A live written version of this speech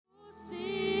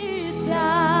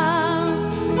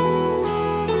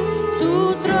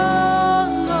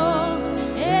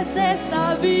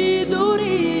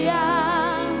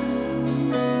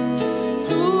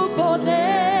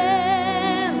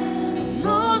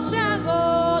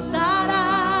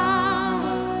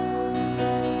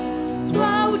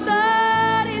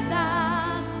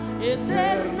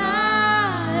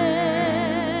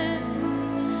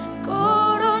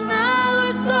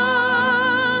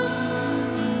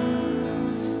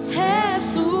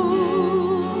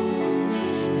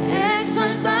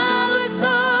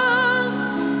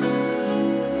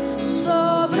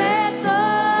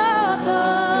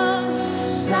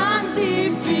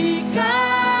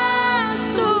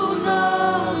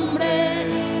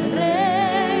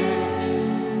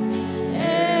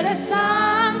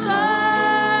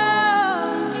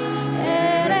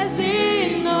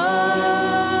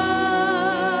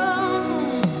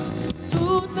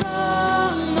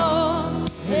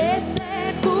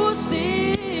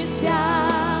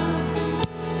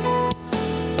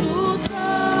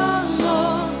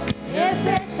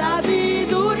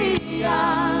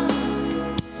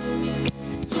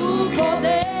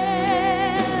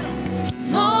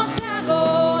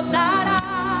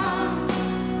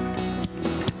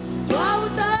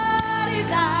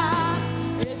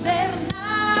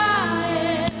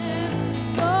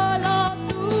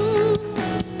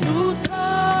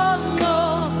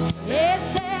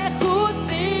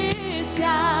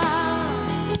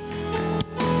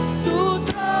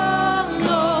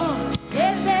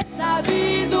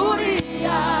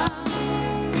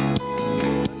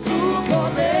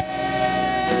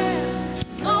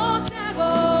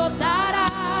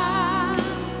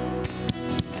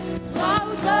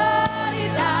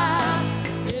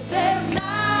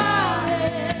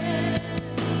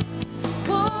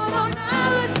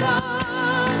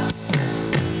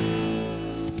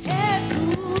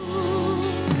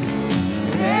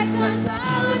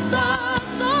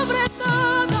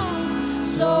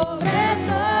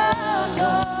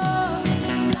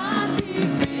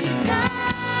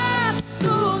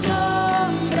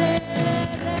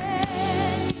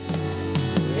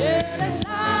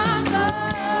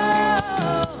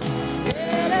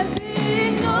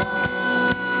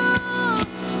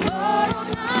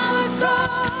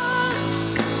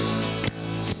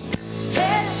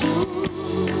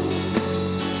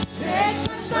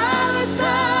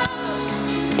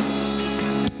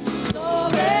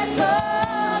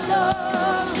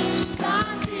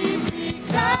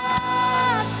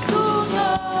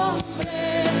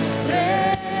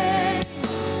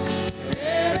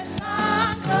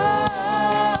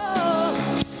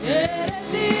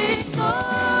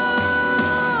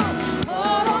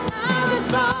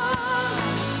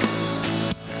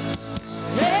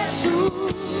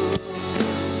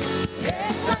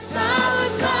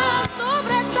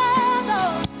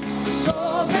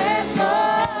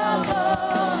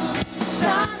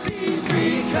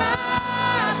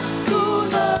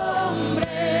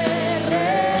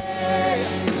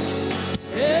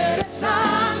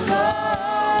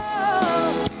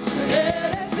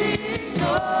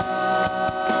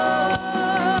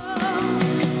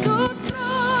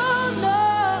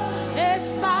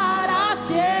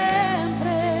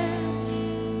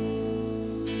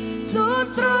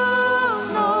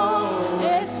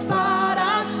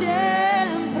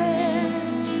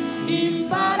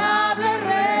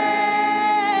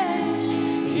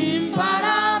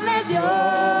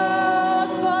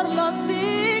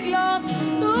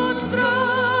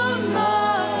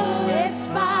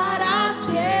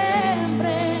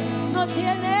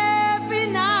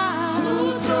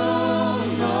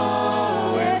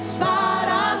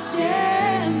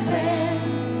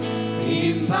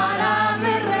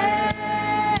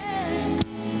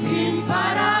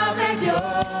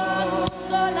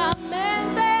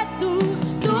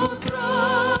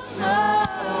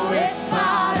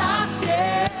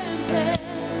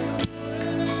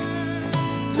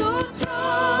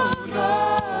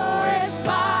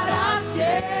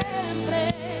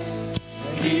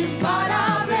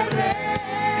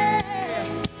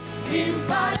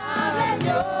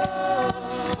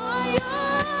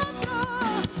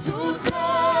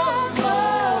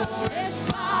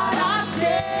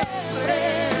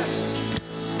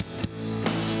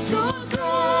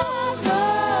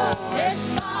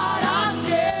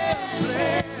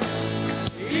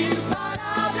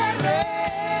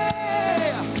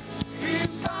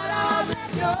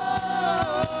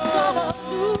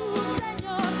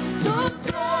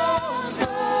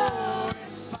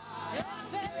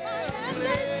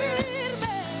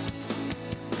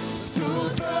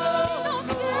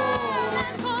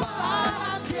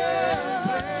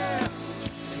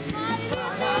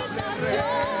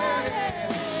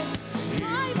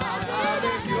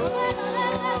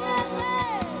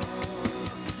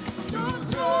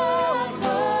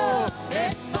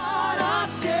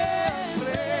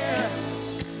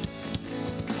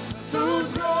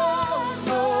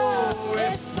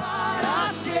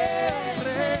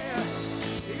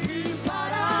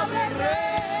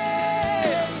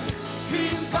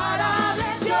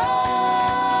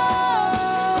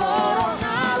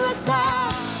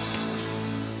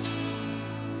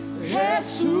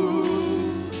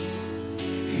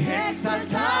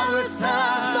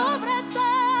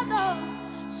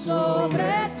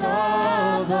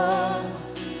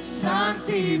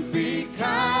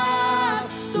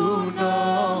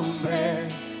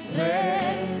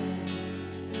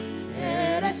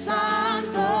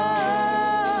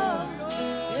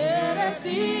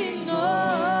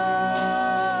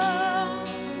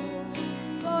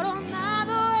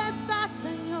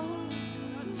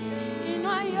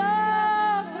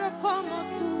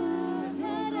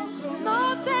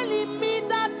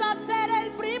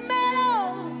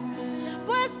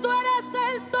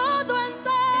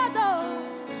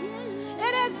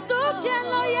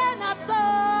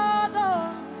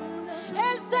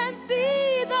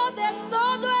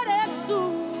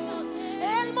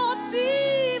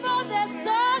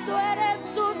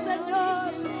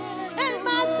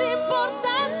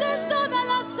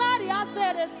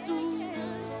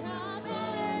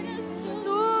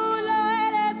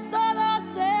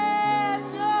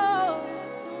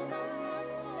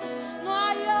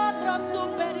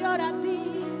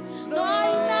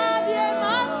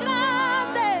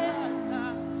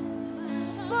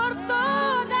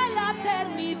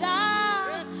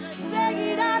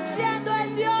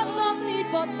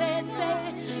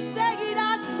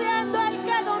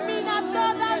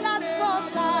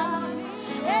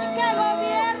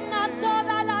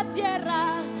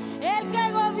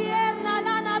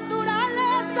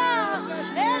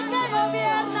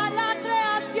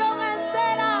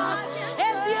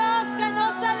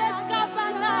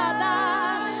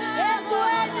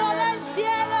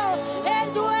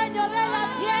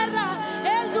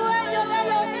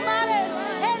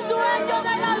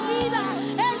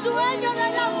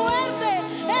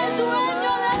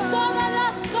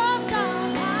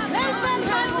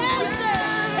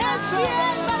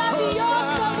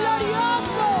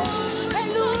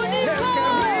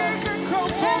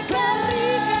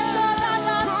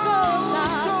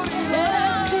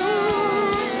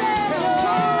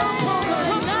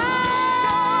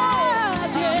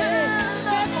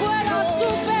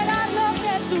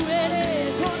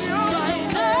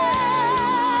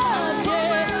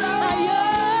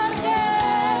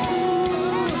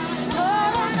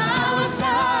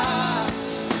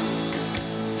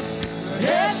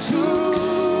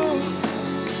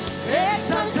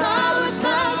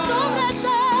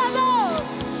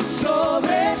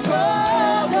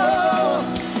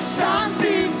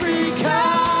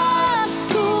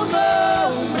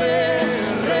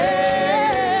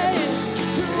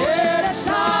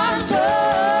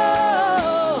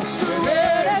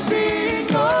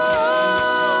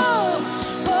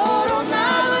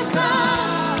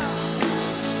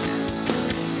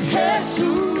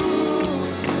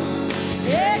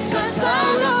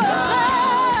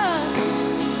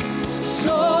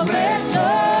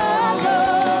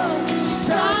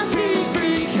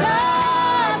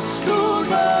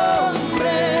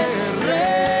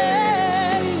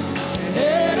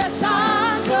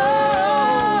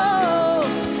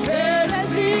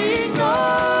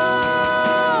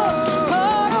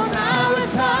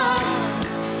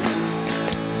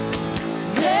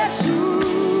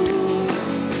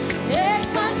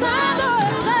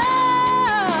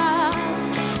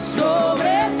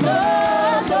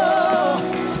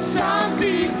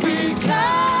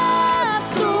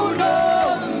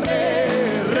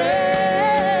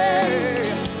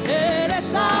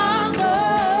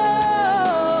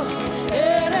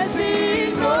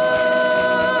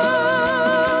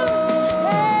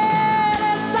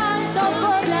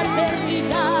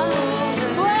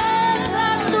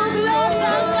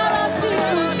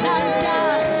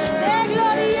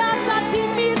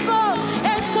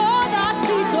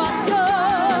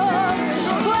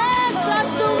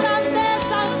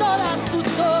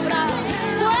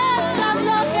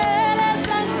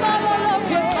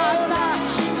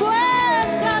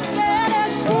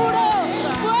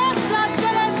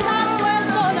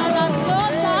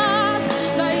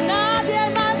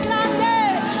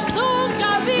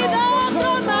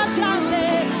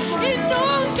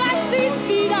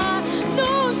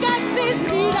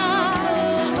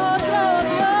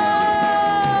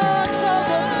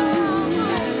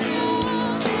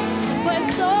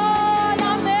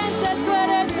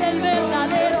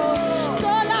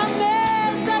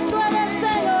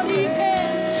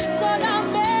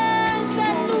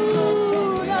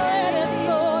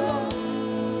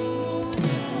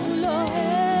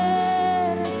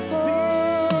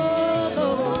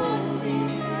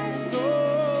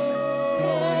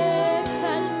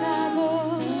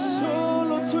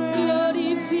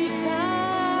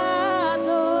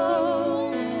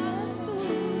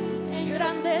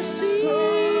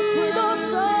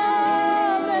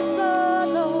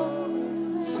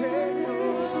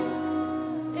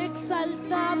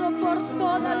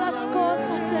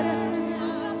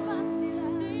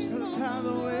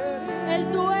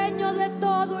El dueño de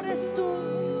todo eres tú.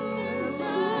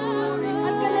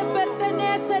 Al que le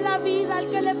pertenece la vida, al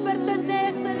que le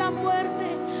pertenece la muerte,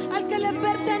 al que le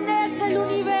pertenece el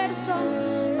universo,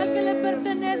 al que le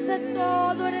pertenece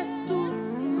todo eres tú.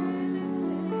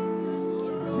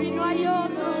 Y no hay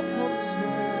otro.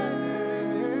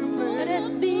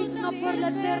 Eres digno por la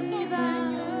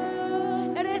eternidad.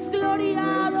 Eres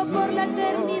gloriado por la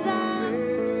eternidad.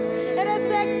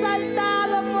 Eres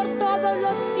exaltado por todos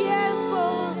los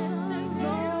tiempos.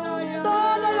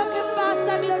 Todo lo que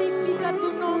pasa glorifica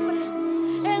tu nombre.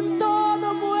 En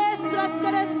todo muestras que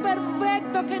eres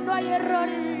perfecto, que no hay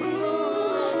errores.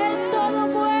 En todo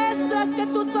muestras que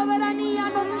tu soberanía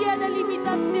no tiene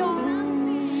limitación.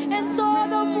 En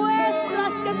todo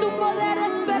muestras que tu poder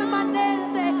es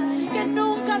permanente, que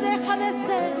nunca deja de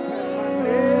ser.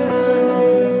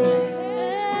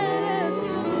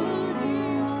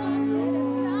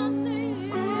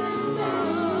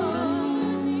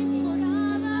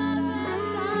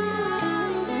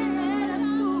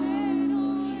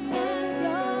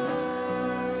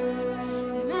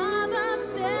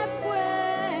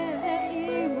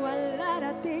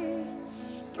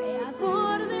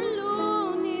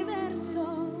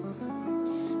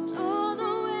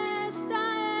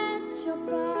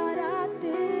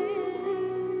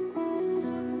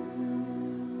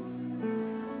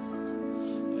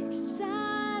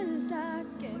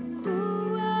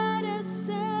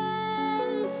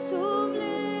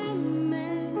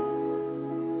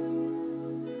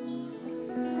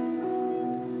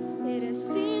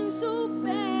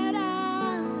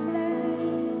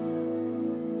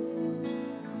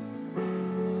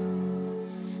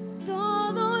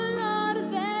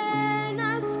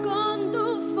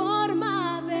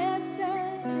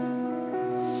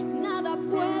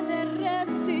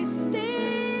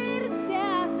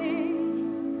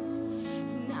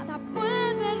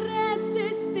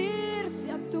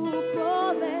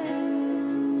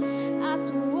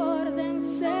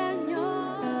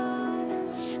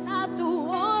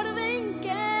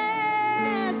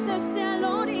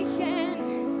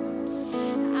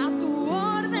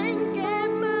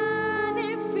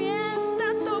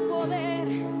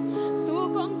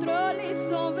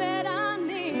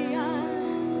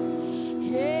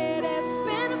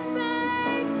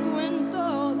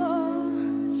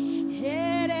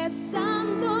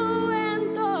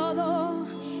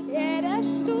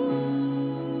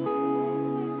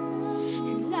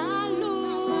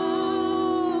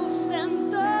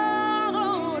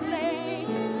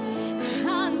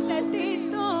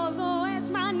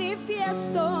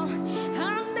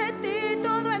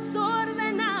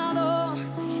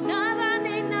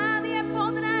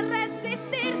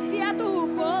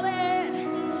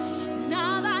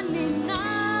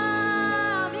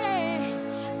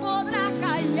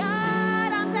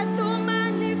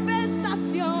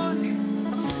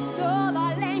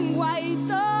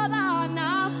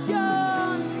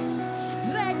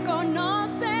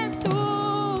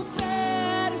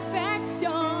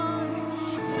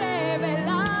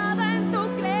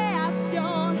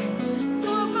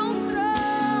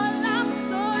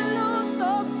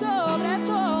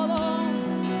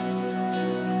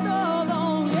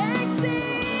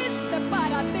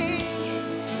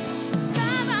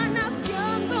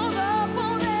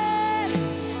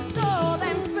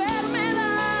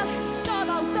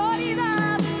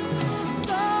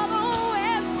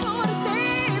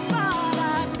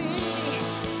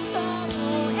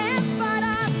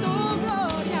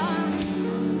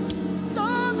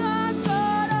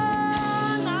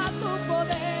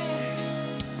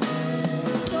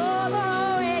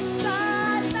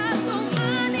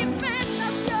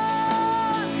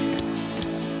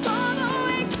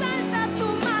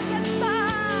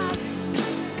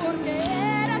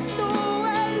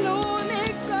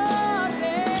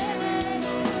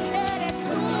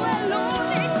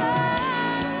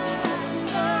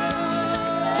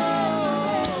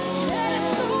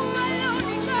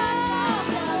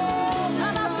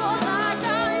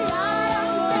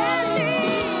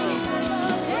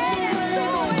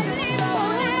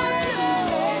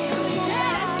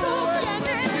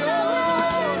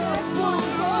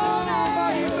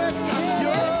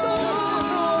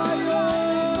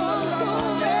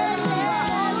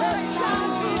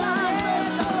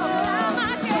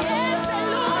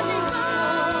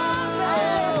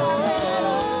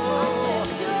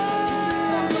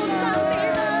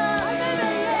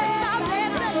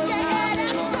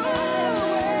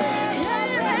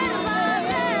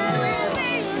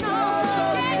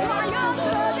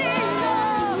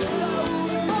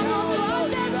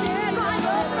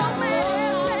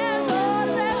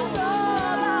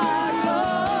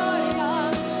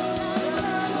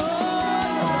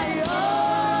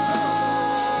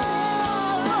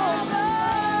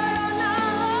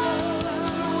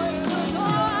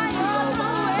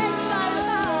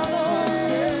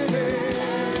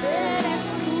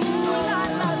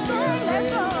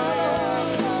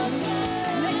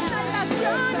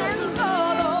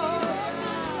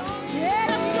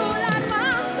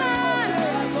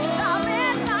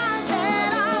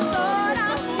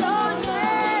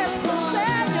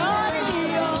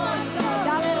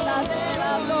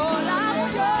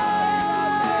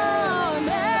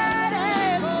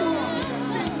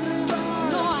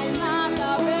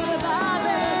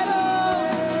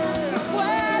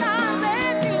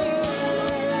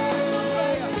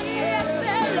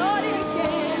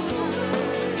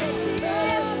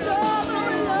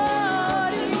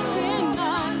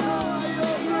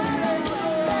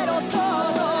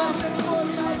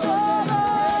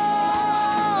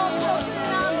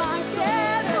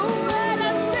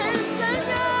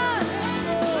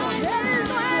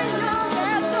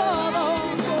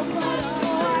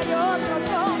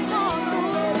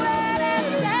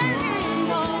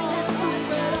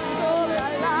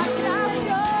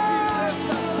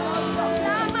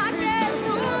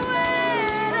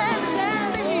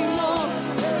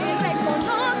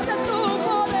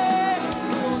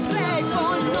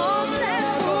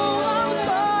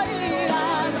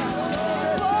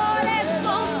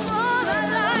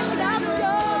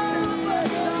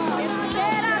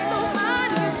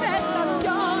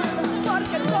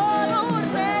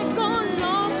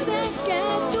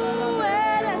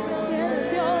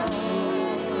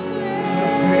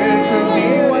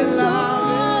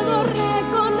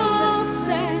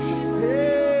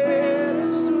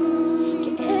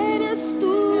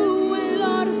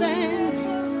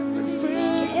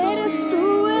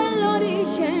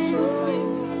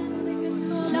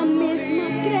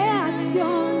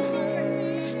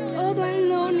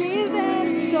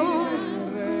 corazón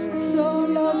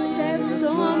solo se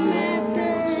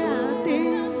somete a ti.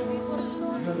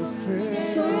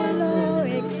 Solo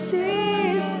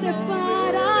existe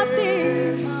para ti.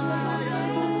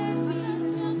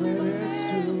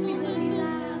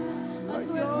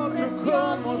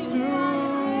 Como tú,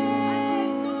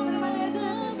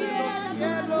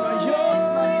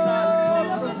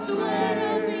 tú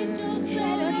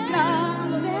eres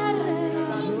grande,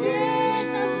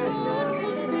 llenas por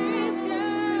justicia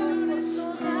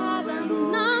cada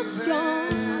nación,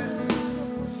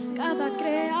 cada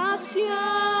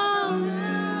creación,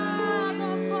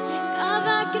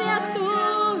 cada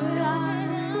criatura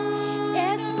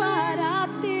es para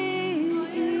ti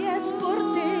y es por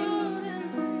ti.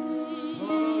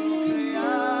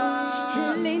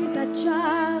 El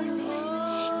intachable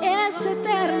es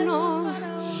eterno,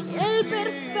 el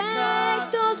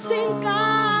perfecto sin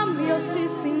cambios y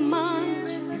sin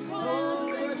mancha,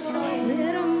 el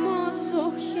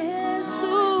hermoso Jesucristo.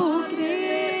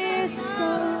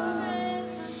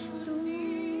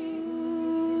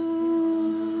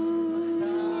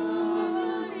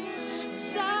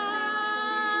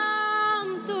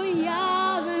 Santo y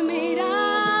admirable,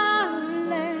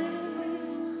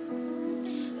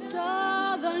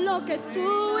 todo lo que tú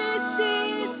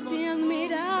hiciste,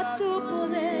 admira tu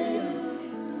poder,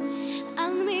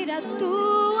 admira tu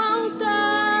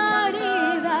autoridad,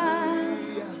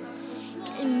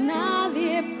 que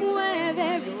nadie puede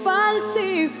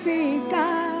falsificar,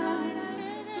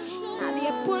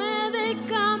 nadie puede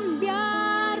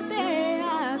cambiarte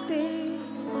a ti.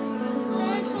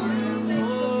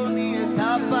 ni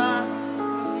etapa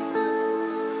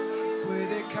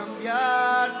puede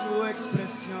cambiar tu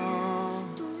expresión.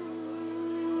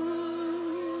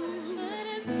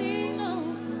 Eres digno,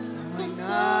 con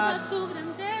toda tu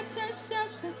grandeza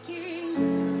estás aquí,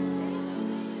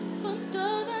 con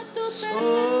toda tu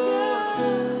perfección,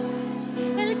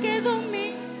 el que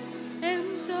domina en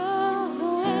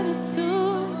todo eres tú,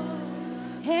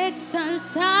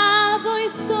 exaltado y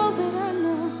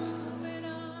soberano,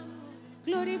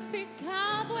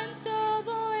 glorificado en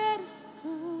todo eres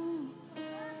tú.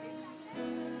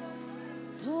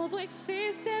 Todo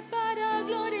existe para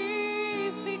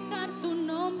glorificar tu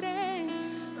nombre.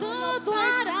 Todo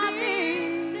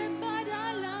existe para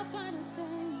alabarte.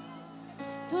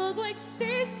 Todo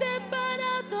existe para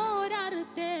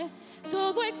adorarte.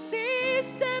 Todo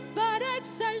existe para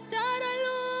exaltar al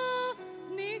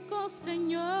único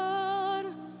Señor.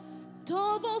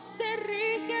 Todo se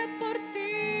rige por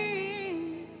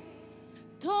ti.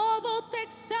 Todo te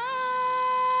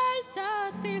exalta a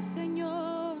ti,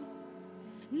 Señor.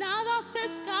 Nada se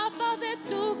escapa de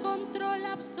tu control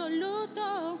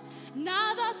absoluto.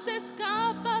 Nada se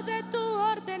escapa de tu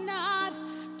ordenar.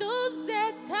 Tus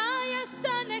detalles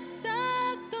tan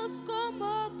exactos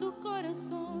como tu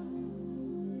corazón.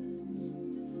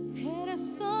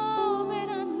 Eres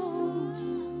soberano.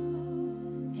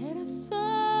 Eres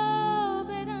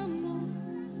soberano.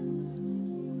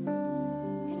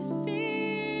 Eres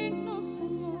digno,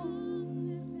 Señor.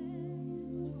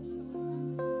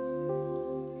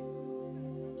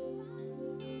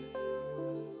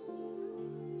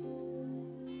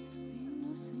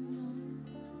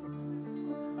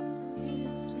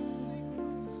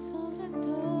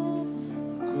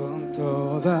 Con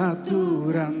toda tu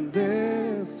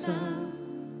grandeza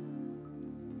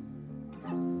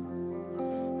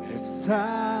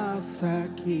estás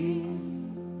aquí.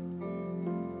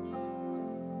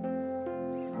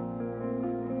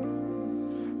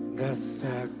 Das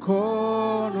a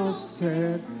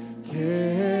conocer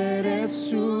que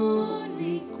eres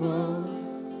único,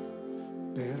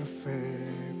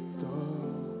 perfecto.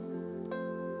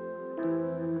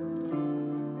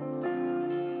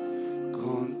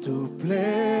 Con tu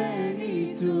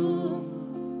plenitud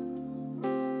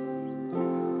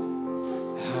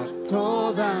a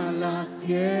toda la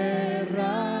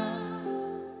tierra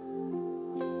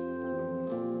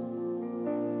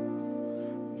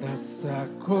das a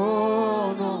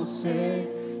conocer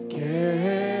que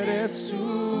eres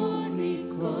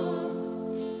único,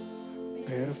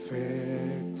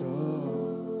 perfecto.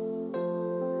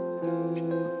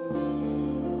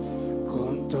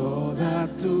 Con toda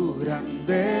tu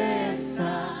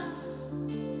grandeza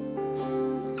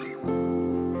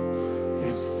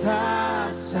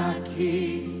estás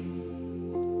aquí.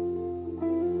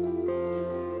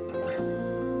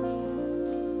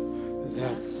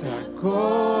 Das a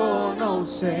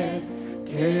conocer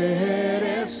que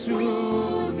eres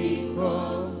único,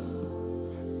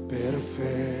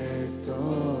 perfecto.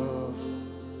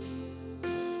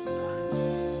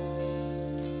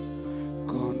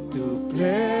 Con tu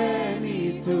plenitud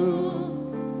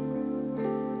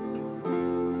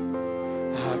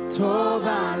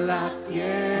la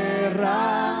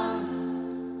tierra,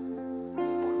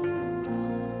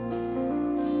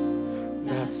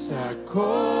 das a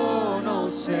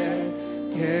conocer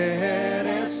que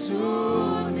eres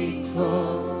único,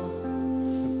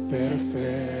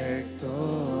 perfecto.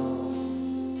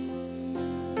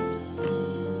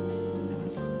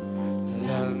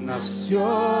 Las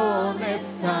naciones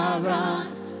sabrán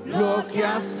lo que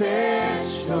has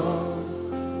hecho.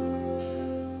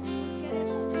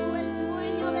 Eres tú el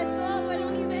dueño de todo el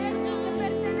universo, te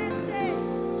pertenece.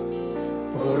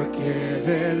 Porque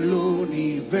del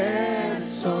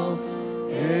universo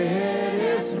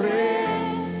eres rey.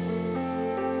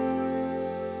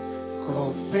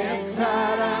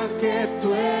 Confesarán que tú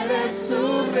eres su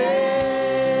rey.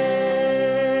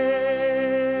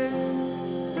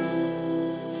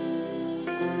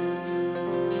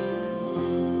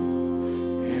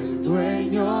 El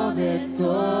dueño de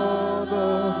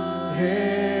todo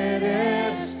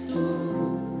eres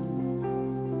tú,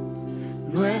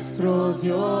 nuestro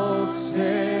Dios,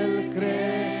 el creador.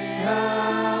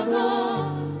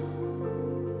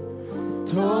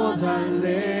 Toda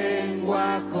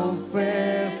lengua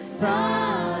confesará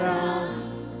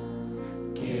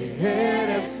que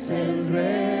eres el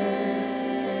Rey.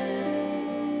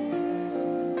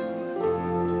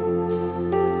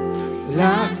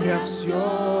 La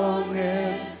creación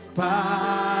es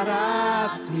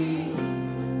para ti,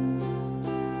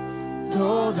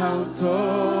 toda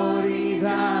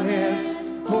autoridad es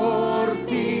por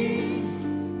ti.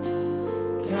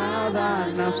 Cada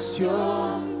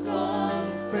nación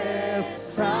confesará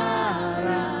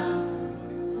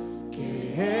que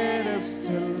eres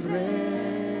el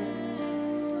Rey.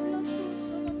 Solo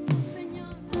tú,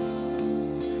 Señor.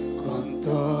 Con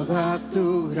toda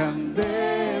tu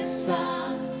grandeza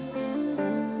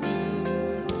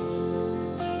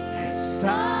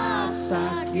estás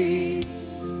aquí.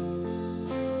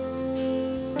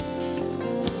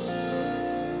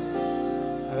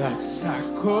 Das a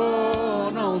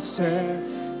conocer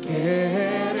que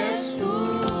eres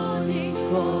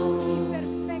único,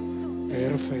 Perfecto.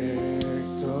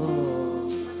 perfecto.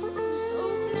 Tu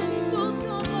plenitud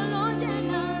todo lo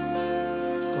llenas.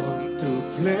 Con tu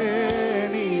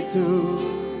plenitud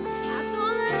A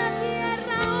toda la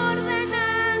tierra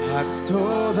ordenas. a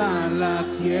toda la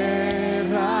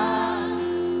tierra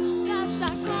Das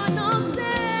a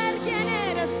conocer quién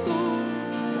eres tú.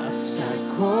 das a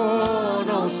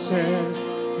conocer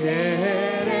que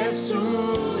eres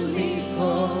único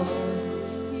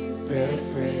y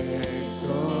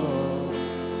perfecto.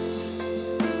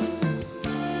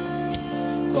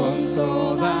 Con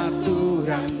toda tu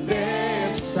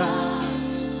grandeza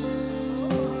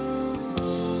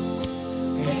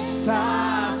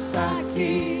estás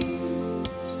aquí.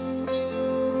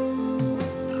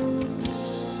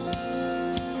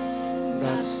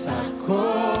 Das a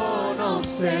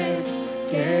conocer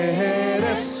que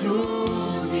eres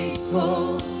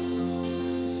único,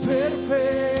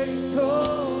 perfecto.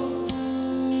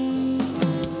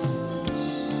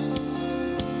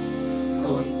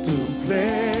 Con tu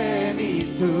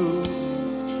plenitud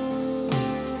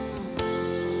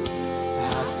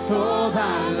a toda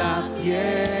la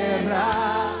tierra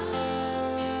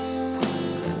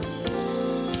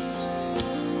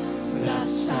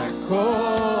das a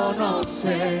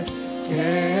conocer que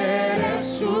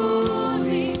eres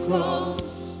único,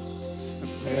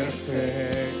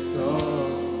 perfecto.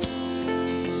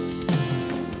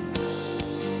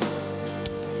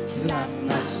 Las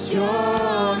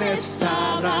naciones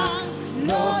sabrán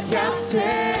lo que has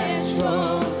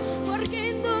hecho. Porque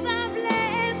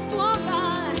indudable es tu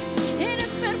obrar.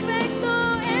 Eres perfecto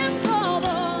en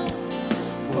todo.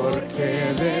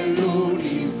 Porque del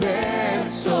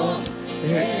universo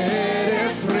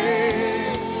eres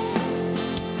Rey.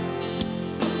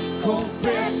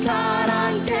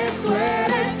 Confesarán que tú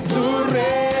eres su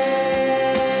Rey.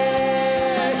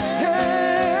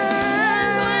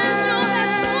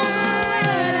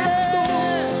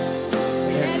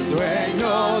 El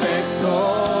dueño de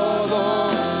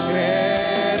todo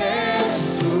eres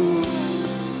tú,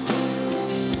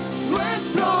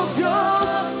 nuestro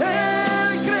Dios,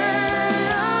 el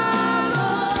creador.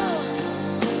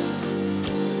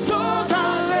 Toda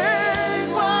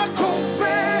lengua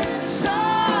confesará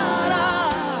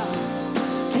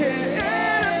que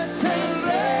eres el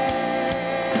Rey.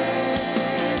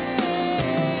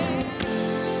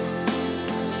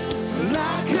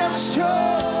 La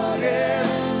creación es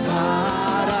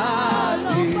para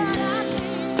ti,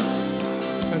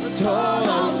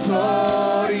 toda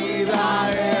autoridad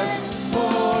es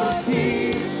por ti.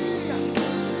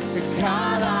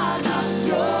 Cada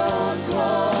nación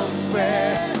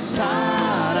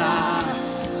confesará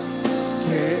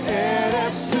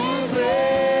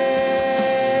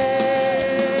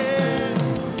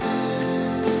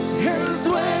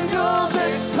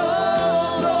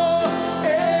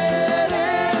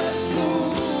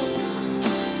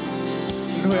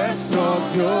nuestro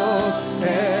Dios,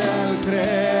 el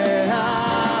Creador.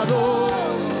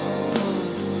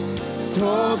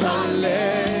 Toda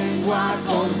lengua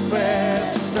confesará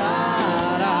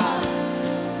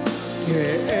que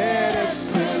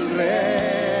eres el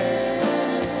Rey.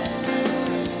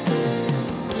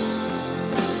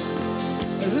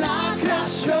 La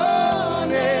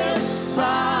creación es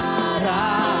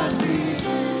para ti,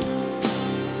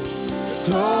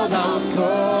 toda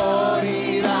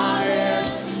autoridad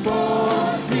es por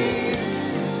ti.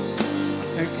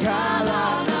 En cada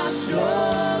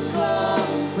nación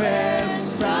confesará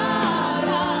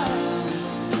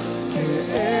que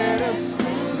eres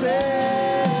el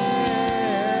Rey.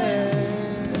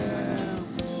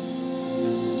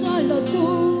 Solo tú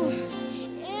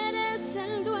eres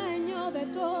el dueño de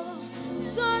todo.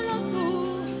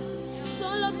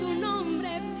 Solo tu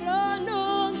nombre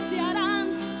pronunciarán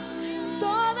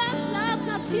todas las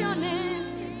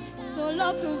naciones.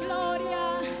 Solo tu gloria,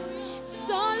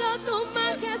 solo tu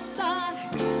majestad.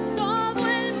 Todo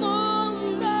el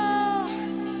mundo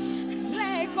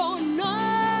reconocerá,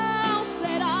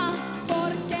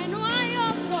 porque no hay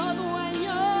otro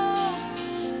dueño,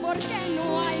 porque no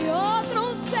hay otro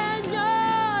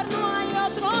Señor, no hay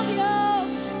otro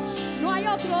Dios, no hay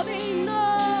otro digno,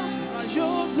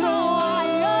 no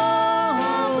hay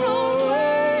otro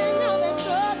dueño de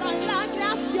toda la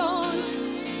creación.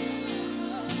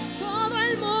 Todo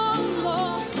el mundo,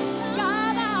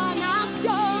 cada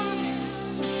nación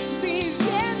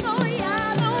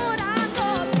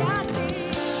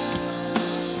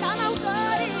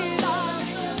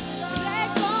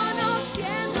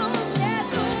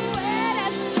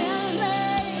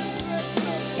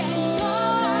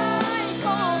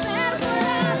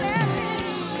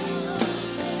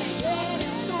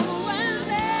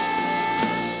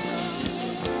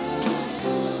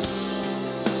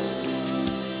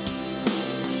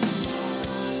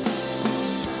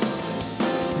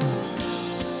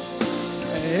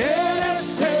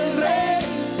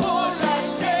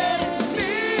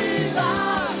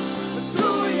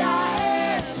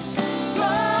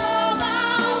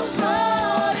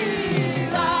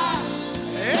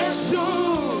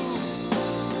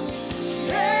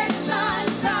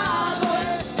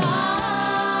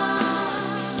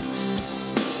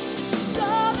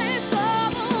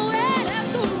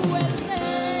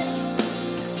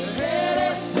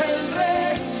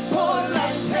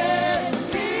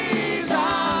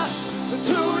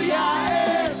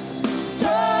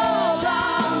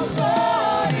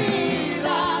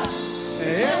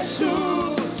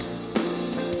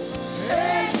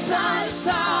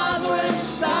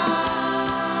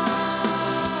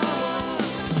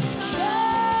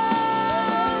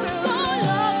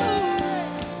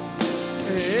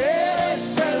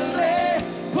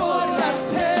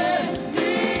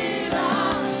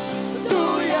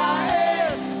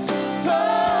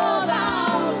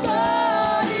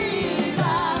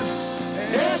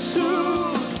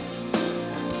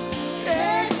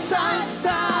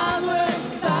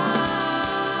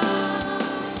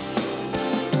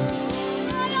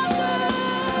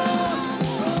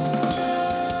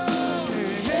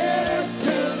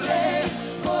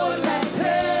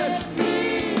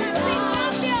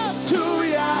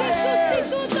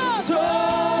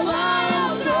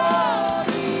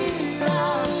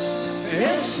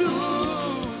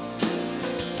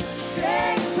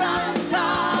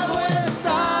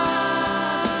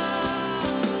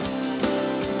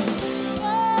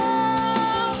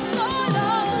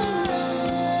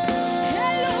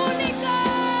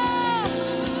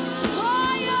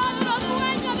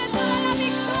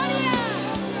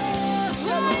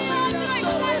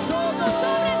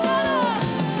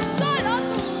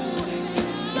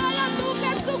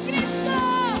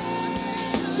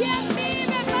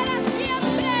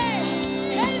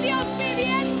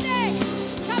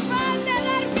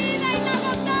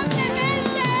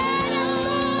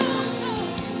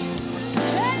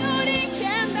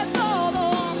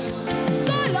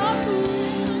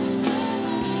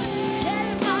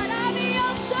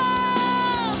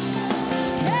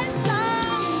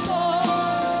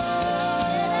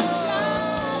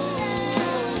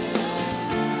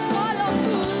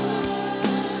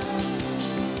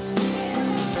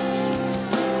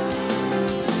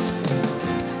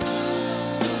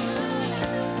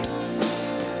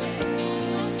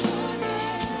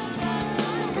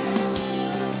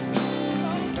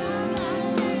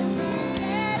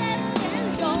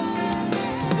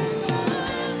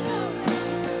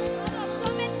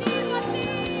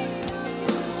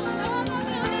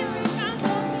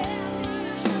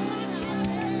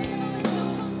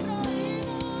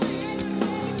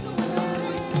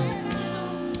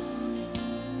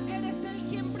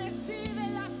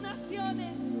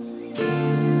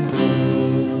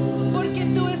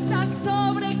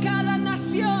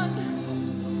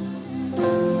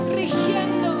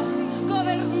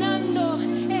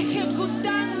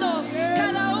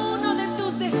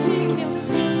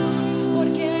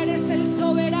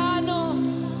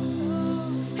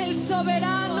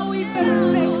soberano y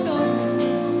perfecto.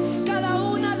 Cada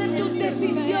una de tus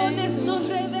decisiones nos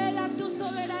revela tu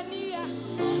soberanía,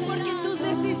 porque tus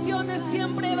decisiones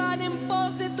siempre van en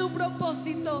pos de tu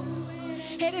propósito.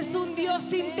 Eres un Dios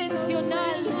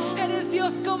intencional, eres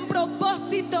Dios con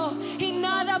propósito, y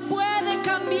nada puede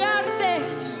cambiarte,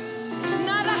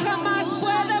 nada jamás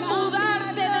puede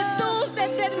mudarte de tus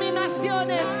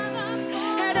determinaciones.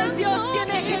 Eres Dios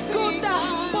quien ejecuta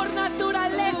por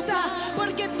naturaleza,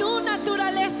 porque tu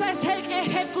naturaleza es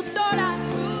ejecutora,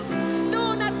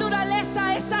 tu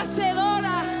naturaleza es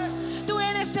hacedora. Tú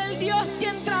eres el Dios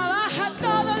quien trabaja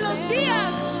todos los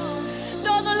días.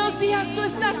 Todos los días tú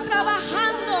estás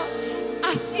trabajando,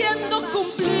 haciendo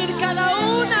cumplir cada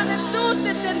una de tus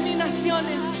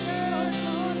determinaciones.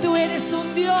 Tú eres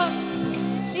un Dios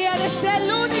y eres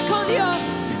el único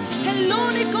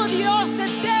Dios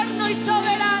eterno y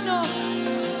soberano.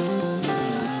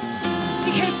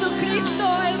 Y Jesucristo,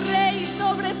 el Rey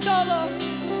sobre todo.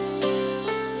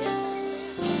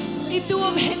 Y tu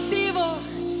objetivo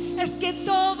es que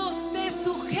todo esté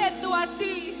sujeto a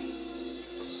ti.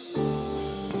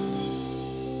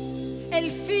 El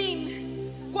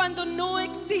fin, cuando no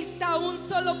exista un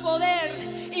solo poder,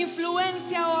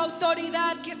 influencia o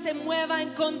autoridad que se mueva en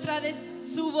contra de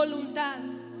su voluntad,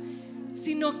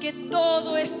 sino que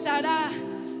todo estará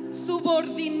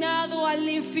subordinado al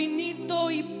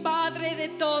infinito y Padre de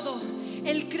todo,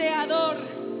 el Creador.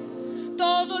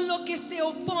 Todo lo que se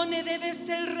opone debe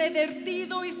ser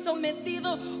revertido y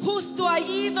sometido justo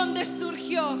allí donde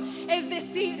surgió, es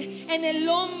decir, en el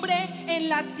hombre, en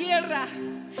la tierra,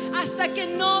 hasta que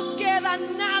no queda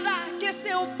nada que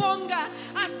se oponga,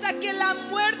 hasta que la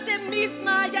muerte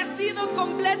misma haya sido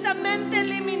completamente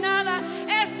eliminada.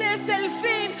 Ese es el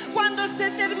fin, cuando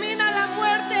se termina la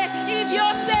muerte y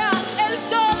Dios sea el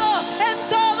todo en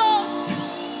todos,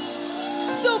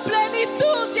 su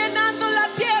plenitud llenando la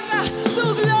tierra,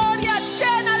 su gloria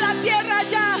llena la tierra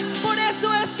ya. Por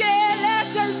eso es que Él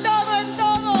es el todo en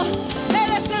todo.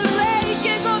 Él es el Rey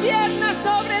que gobierna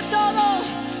sobre todo.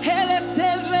 Él es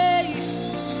el Rey,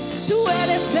 tú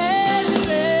eres el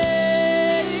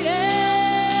Rey,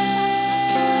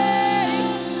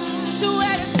 tú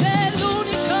eres el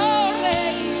único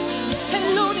Rey, el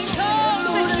único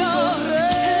Señor,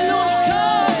 el único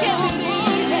que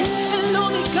dirige, el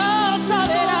único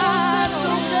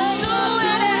soberano. Tú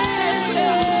eres el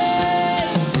Rey,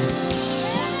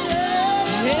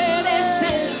 eres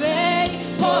el Rey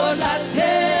por la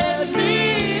eternidad.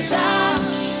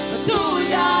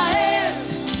 Tuya es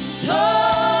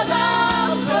toda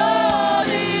autoridad,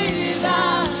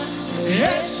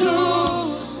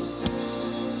 Jesús,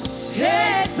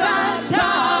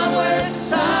 exaltado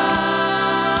estás.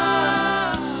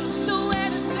 Tú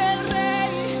eres el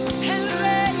Rey,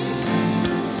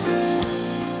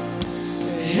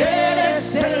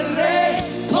 eres el Rey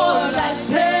por la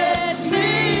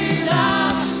eternidad.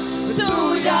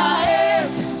 Tuya es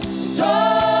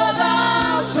toda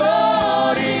autoridad,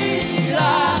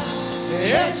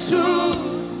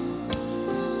 Jesús,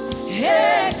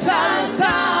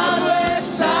 exaltado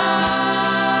estás.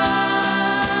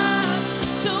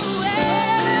 Tú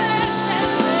eres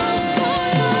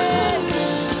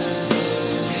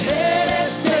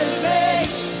el Rey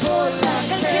por la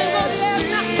eternidad. El que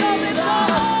gobierna sobre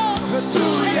todo,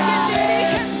 tuya el que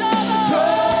dirige todo,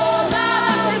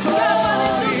 nada se escapa de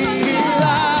tu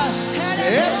control.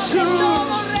 Eres el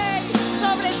todo Rey,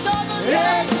 sobre todo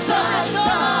Dios, sobre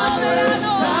todo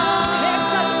soberano.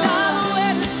 Exaltado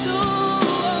eres tú,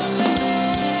 oh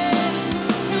Rey.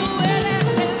 Tú eres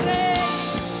el Rey,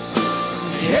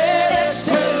 eres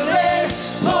el Rey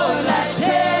por la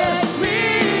eternidad.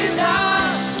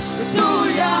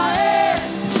 Tuya es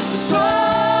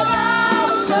toda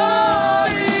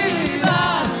autoridad,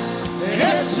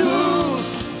 Jesús,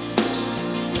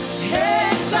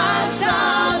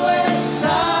 exaltado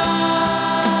estás.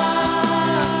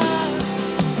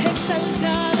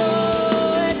 Exaltado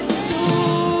eres tú,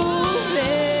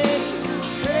 Rey.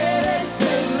 Eres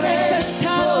el Rey.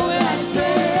 Exaltado eres tú,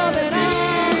 soberano.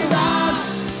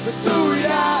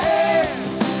 Tuya es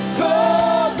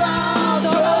toda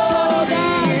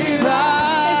autoridad,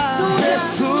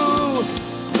 Jesús,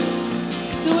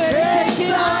 Tú eres el que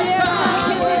gobierna,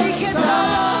 quien dirige todo.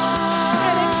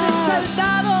 Eres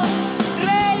exaltado,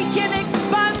 Rey, quien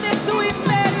expande su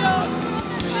imperio,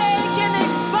 Rey, quien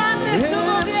expande su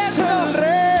gobierno. el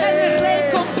Rey. Eres Rey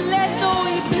completo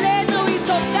y pleno y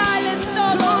total en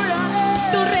todo.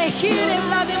 Tu regir es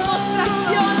la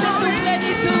demostración de tu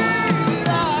plenitud.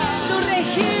 Tu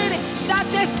regir da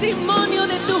testimonio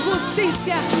de tu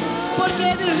justicia, porque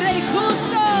eres Rey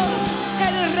justo,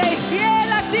 eres Rey fiel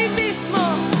a ti mismo.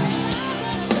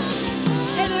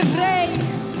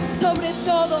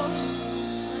 todo,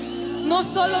 no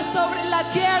solo sobre la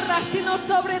tierra, sino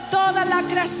sobre toda la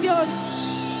creación.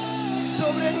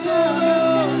 Sobre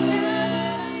todo,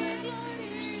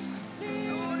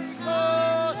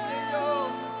 Señor.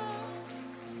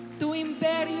 Tu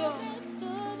imperio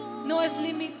no es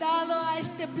limitado a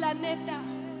este planeta.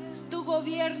 Tu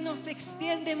gobierno se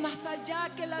extiende más allá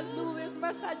que las nubes,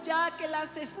 más allá que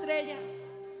las estrellas.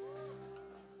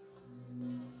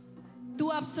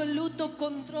 Tu absoluto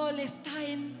control está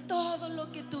en todo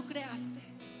lo que tú creaste.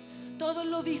 Todo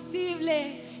lo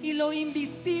visible y lo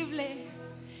invisible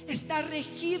está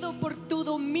regido por tu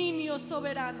dominio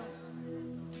soberano.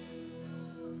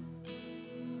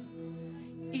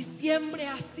 Y siempre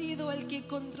has sido el que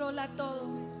controla todo.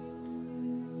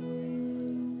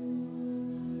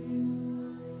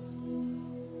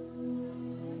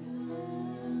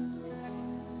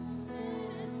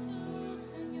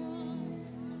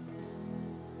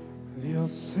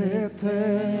 Dios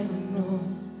eterno,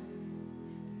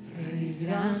 Rey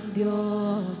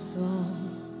grandioso,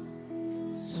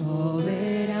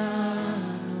 soberano,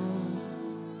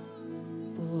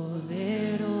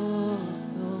 poderoso.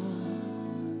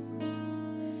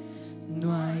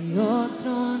 No hay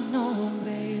otro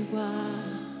nombre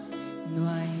igual, no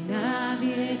hay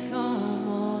nadie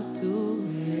como tú,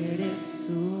 eres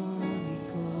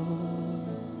único.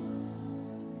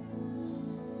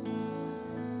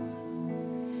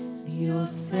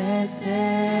 Dios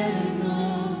eterno,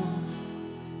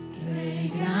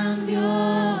 Rey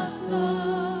grandioso,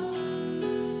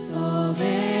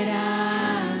 soberano,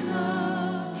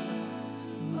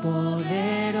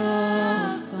 poderoso.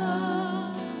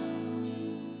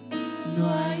 No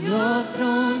hay otro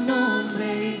nombre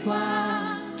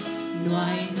igual, no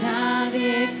hay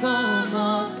nadie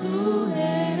como tú,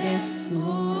 eres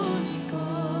único.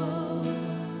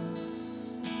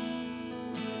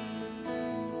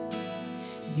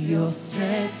 Dios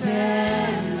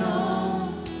eterno,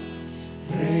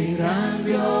 Rey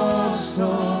grandioso,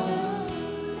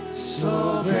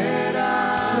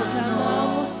 soberano,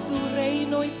 Proclamamos tu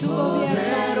reino y tu gobierno,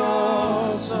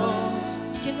 poderoso.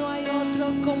 que no hay otro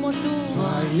como tú. No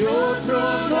hay otro No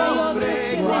hay otro nombre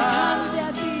igual, semejante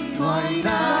a ti. no hay No hay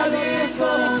nadie otro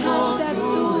como semejante a tú,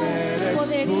 tu eres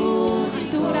poderío, único.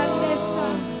 tu grandeza.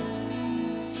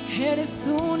 Eres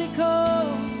único.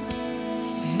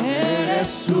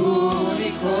 Eres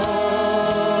único.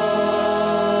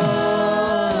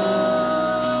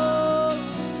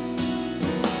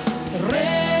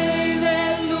 Rey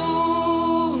del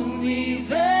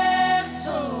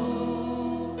universo,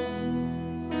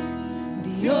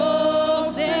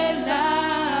 Dios de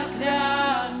la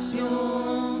creación,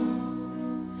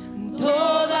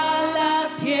 toda la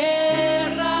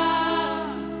tierra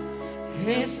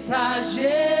está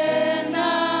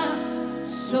llena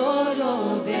solo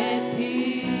de ti.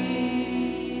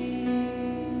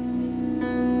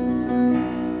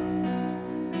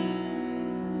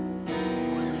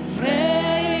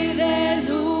 Rey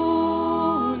del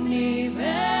universo,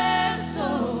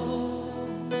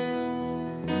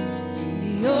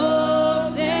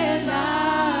 Dios de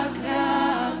la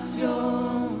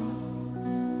creación,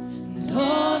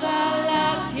 toda la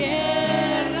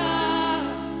tierra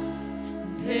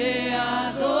te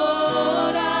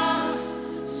adora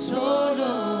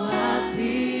solo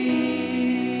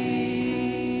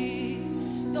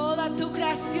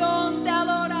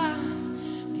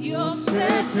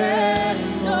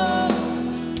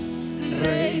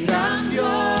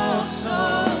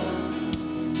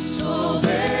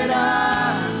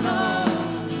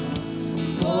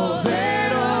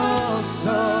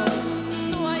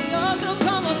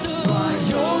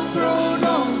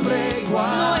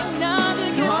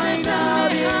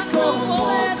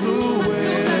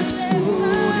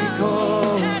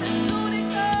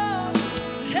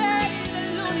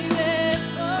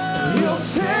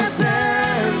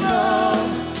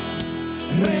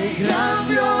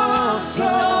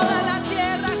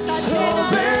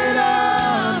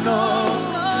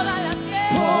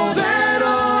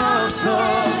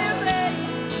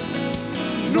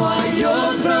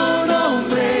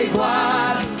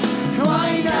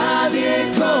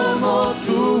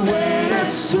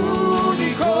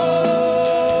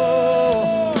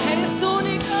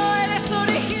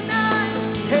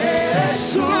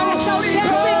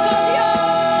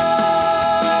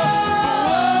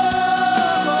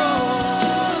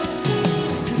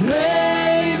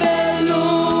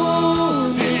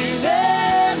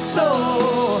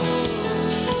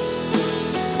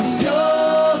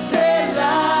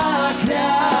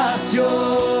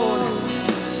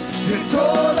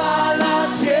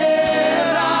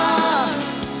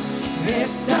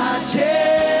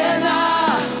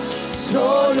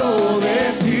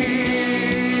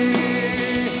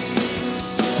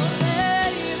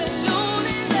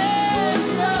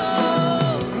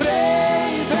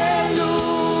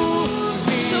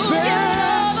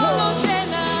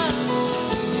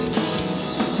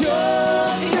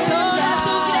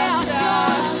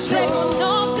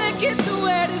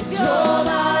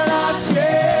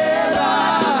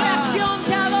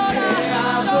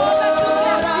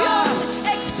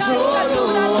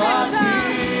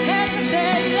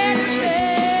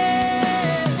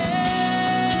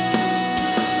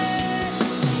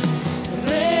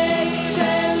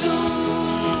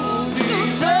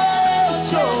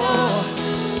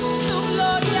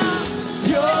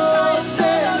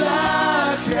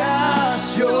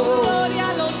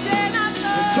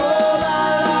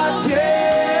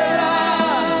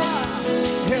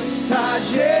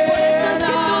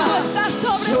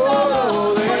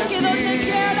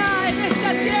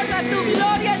tu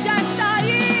gloria ya está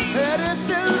ahí. Eres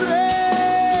el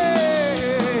Rey,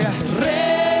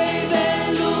 Rey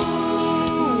del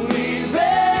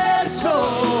universo.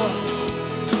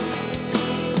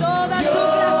 Toda tu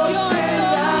Dios creación, en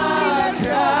todo la el universo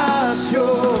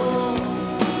creación,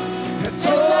 es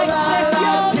toda la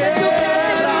expresión de tu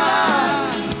paternidad.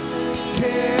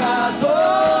 te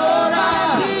adora,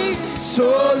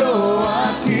 solo a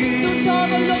ti. Tú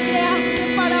todo lo creaste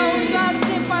para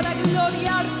honrarte, para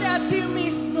gloriarte a ti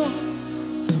mismo.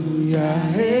 Tuya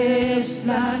es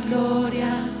la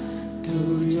gloria,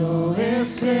 tuyo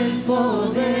es el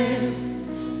poder,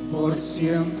 por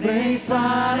siempre y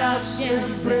para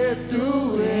siempre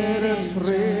tú eres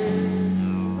Rey.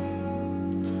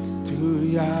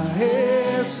 Tuya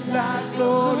es la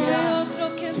gloria, No hay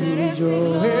otro que merece tuyo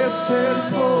gloria. es el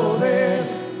poder,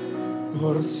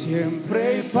 por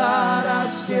siempre y para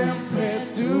siempre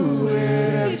tú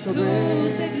eres Si tú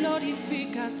Rey. te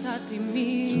glorificas a ti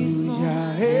mismo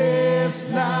Tuya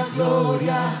es la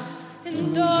gloria,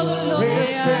 en todo lo que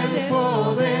es el haces,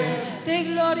 poder, te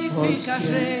por glorificas,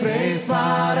 siempre Rey. y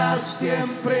para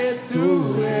siempre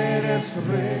tú eres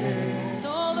Rey.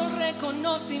 Todo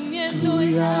reconocimiento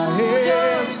es Tuya tuyo,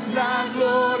 es la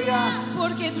gloria,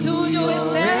 porque tuyo es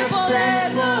el es el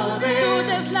poder, poder,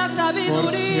 tuya es la por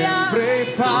sabiduría, siempre y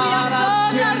tuyas para son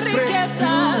las siempre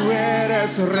riquezas, tú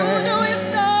eres Rey. tuyo es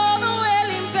todo el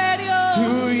imperio,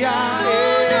 Tuya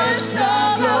tuyo es es la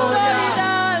toda gloria,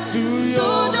 autoridad, tuyo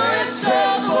tuyo es es el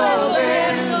todo el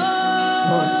poder, gobierno.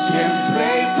 por siempre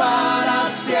y para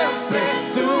siempre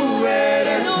tú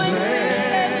eres No existe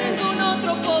Rey. ningún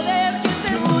otro poder que te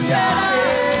Tuya supera.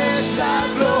 es la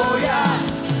gloria,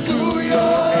 tuyo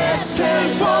es el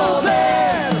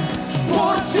poder,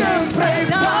 por siempre y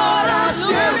para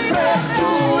siempre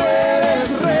tú eres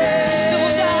Rey.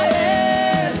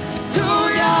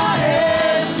 Tuya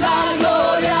es la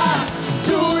gloria,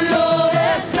 tuyo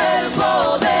es el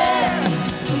poder,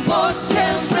 por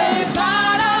siempre y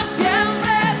para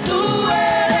siempre tú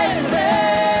eres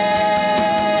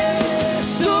Rey.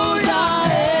 Tuya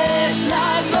es la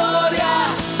gloria,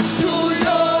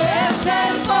 tuyo es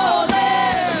el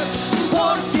poder,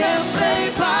 por siempre y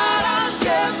para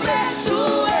siempre tú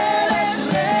eres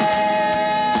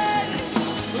Rey.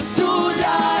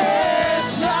 Tuya es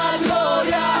la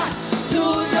gloria,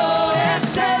 tuyo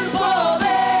es el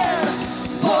poder,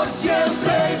 por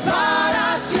siempre y para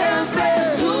siempre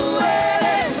tú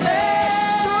eres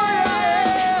Rey.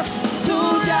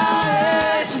 Tuya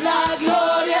es la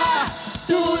gloria,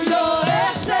 tuyo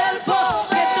es el poder.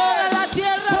 Que toda la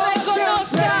tierra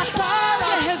reconozca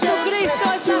que Jesucristo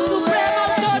es la suprema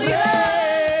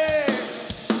autoridad.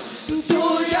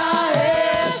 Tuya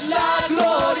es la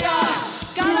gloria,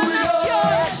 Cada nación,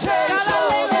 cada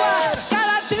lengua,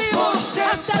 cada tribu,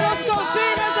 hasta los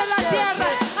confines de la tierra,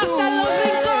 hasta los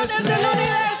rincones del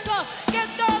universo, que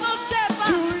todos sepan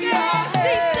que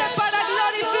existe para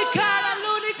glorificar al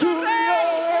único Rey.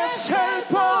 es el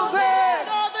poder,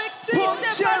 Todo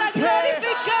existe para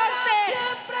glorificarte.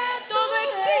 Todo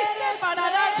existe para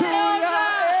darte honra.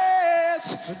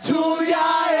 tuya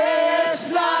es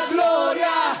la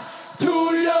gloria,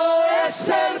 tuyo es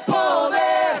el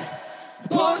poder,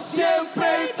 por siempre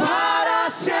y para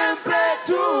siempre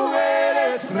tú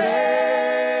eres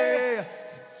Rey.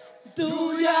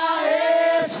 Tuya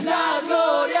es la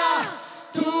gloria,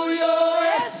 tuyo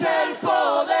es el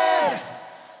poder,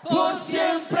 por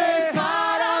siempre y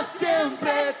para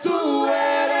siempre tú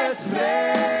eres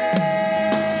Rey.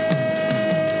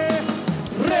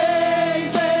 Rey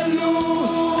del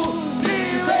universo.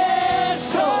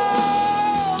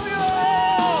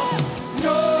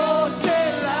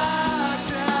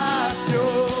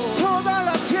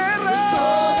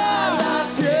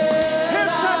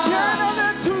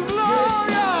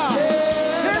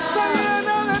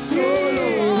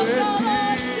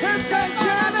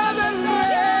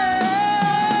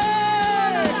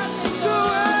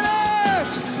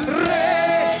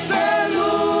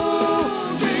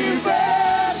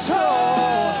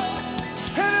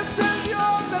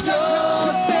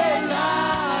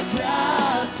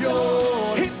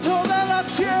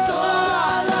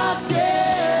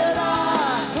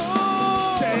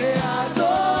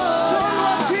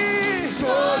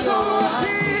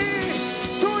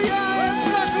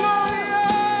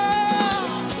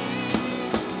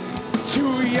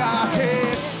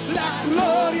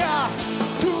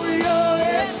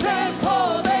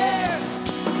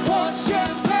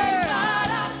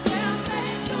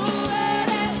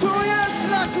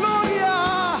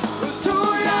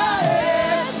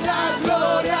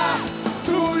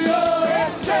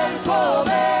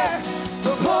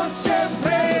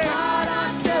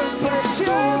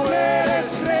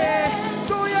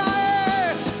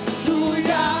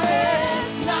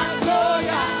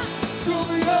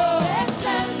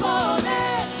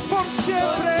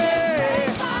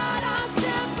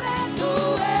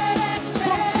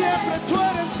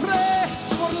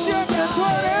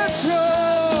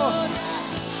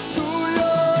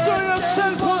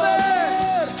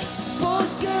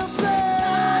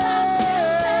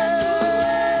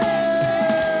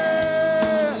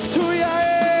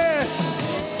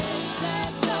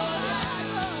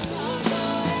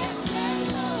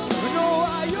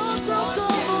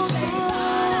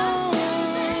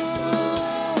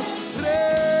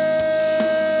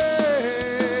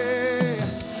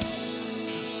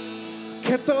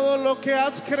 lo que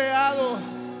has creado.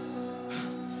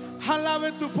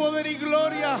 Alabe tu poder y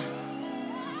gloria.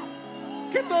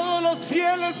 Que todos los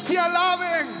fieles te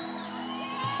alaben.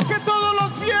 Que todos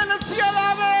los fieles te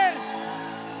alaben.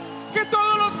 Que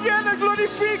todos los fieles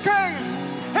glorifiquen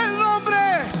el nombre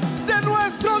de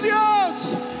nuestro Dios,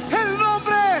 el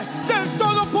nombre del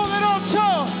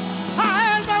Todopoderoso.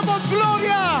 A Él damos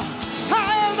gloria,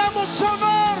 a Él damos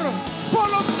honor por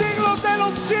los siglos de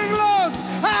los siglos.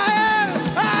 A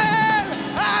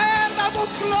Él damos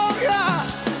gloria,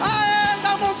 a Él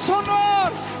damos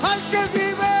honor, al que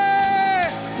vive.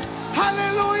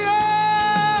 Aleluya,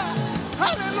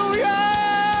 aleluya.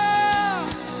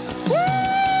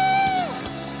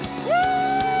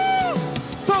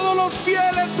 Todos los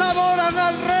fieles adoran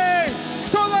al Rey,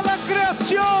 toda la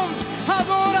creación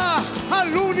adora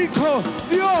al único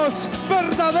Dios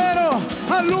verdadero,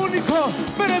 al único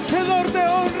merecedor de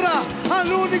honra,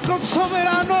 al único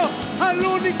soberano, al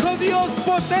único Dios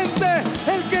potente,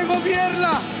 el que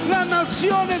gobierna las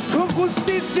naciones con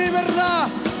justicia y verdad.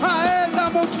 A Él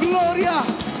damos gloria,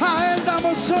 a Él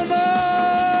damos honor.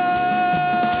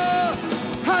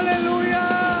 Aleluya.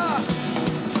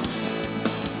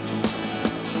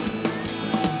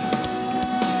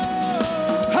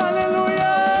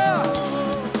 Aleluya.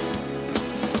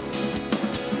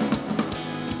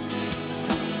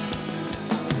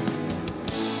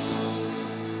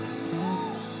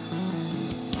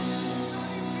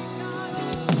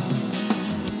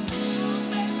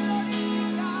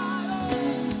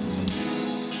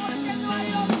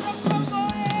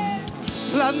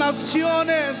 Las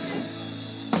naciones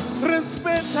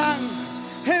respetan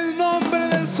el nombre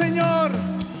del Señor.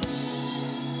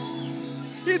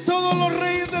 Y todos los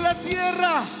reyes de la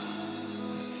tierra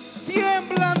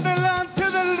tiemblan delante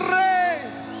del Rey,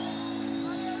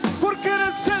 porque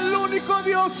eres el único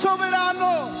Dios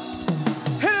soberano.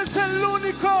 Eres el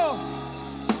único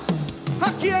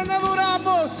a quien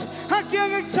adoramos, a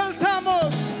quien exaltamos,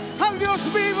 al Dios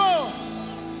vivo.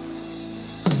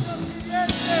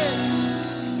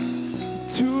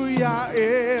 Tuya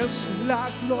es la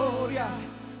gloria,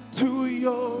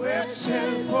 tuyo es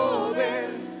el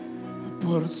poder.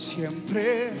 Por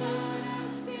siempre, Para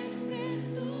siempre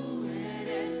tú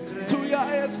eres Rey.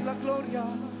 tuya es la gloria,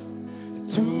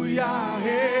 tuya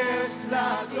es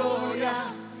la gloria,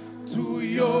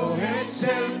 tuyo es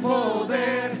el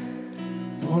poder.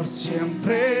 Por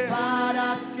siempre,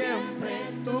 Para siempre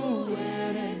tú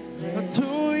eres Rey.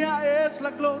 tuya es la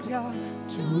gloria,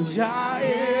 tuya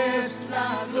es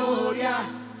la gloria,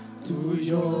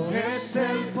 tuyo es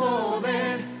el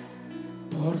poder.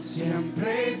 Por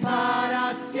siempre y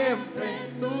para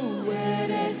siempre tú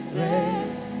eres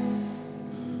Rey.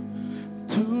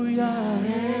 Tuya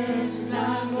es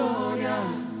la gloria,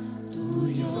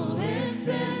 Tuyo es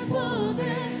el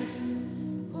poder.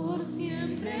 Por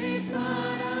siempre y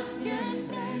para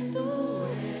siempre tú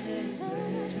eres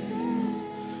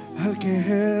Rey. al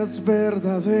que es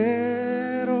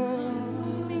verdadero,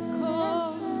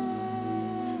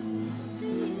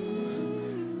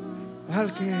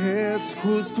 al que es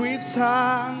justo y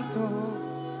santo,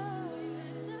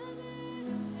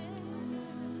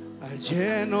 al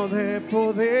lleno de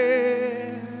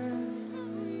poder.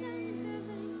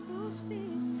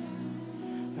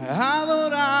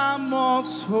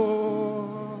 Adoramos hoy.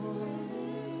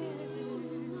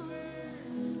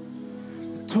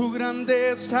 Tu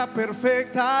grandeza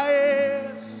perfecta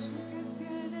es.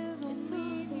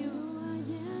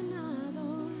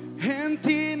 En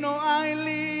ti no hay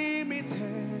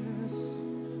límites.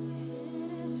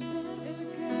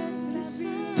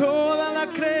 Toda la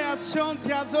creación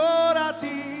te adora a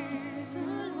ti.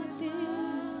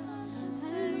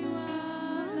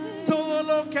 Todo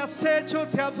lo que has hecho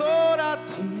te adora a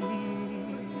ti.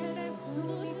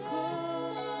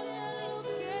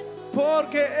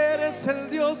 Porque eres el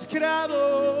Dios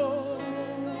creador.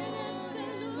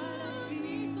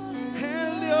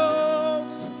 El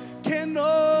Dios que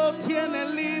no tiene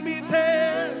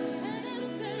límites.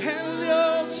 El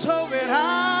Dios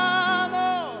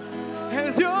soberano.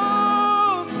 El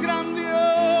Dios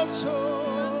grandioso.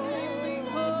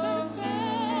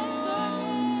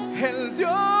 El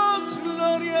Dios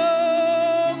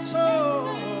glorioso.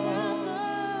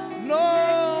 No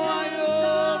hay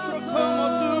otro como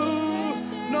tú.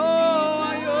 No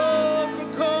hay otro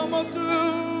como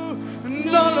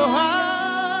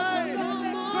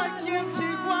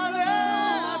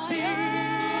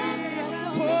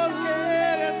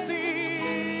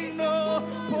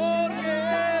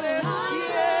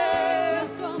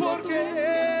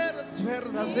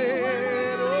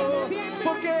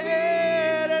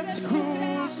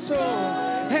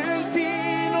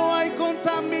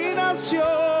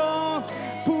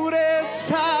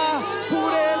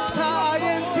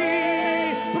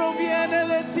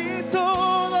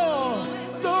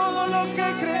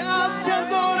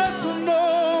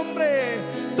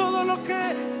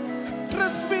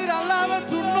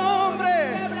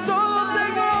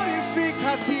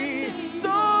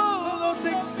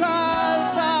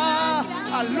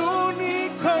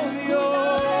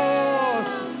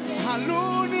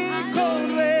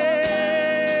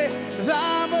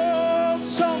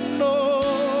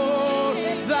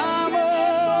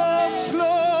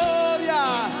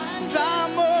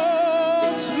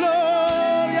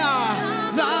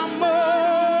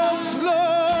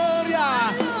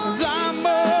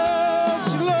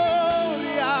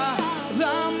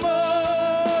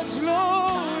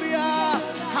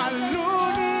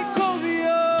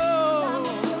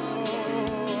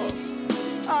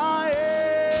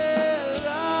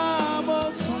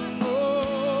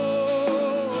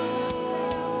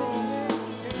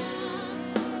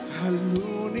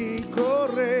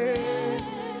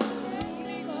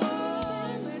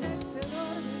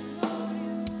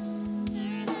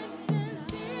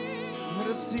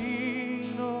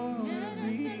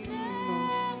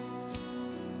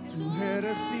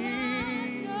eres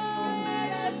digno.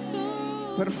 Eres tú,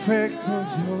 Perfecto Señor.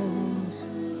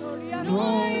 Dios. No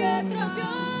hay otro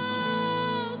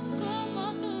Dios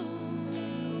como tú.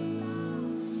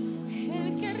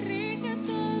 El que rige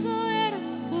todo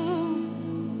eres tú.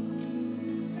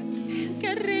 El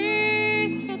que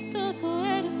rige todo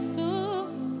eres tú.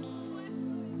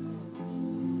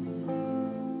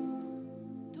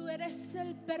 Tú eres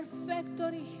el perfecto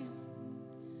origen.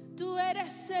 Tú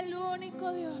eres el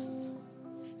único Dios.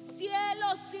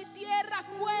 Cielos y tierra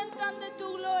cuentan de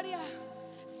tu gloria.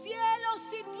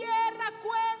 Cielos y tierra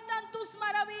cuentan tus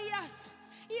maravillas.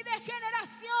 Y de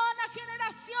generación a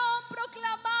generación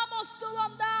proclamamos tu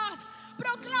bondad.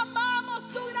 Proclamamos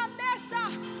tu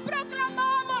grandeza.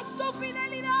 Proclamamos tu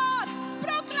fidelidad.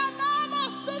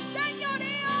 Proclamamos tu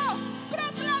señorío.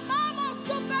 Proclamamos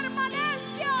tu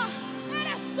permanencia.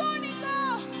 Eres único.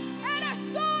 Eres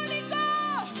único.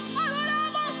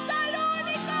 Adoramos al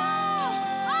único.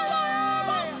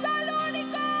 Adoramos al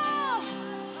único.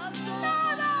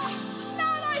 Nada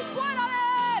hay fuera de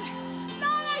él.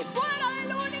 Nada hay fuera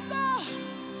del único.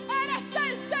 Eres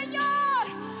el Señor.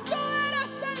 Tú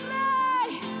eres el Rey.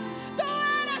 Tú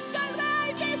eres el Rey.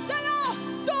 Díselo.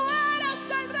 Tú eres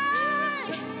el Rey.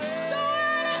 Tú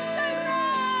eres el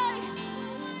Rey.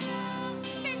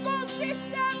 Ningún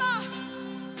sistema,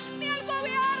 ni el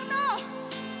gobierno,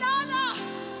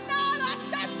 nada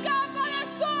se escapa de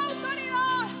su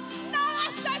autoridad. Nada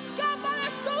se escapa de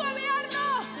su gobierno.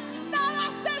 Nada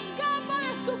se escapa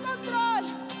de su control.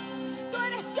 Tú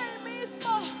eres el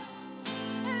mismo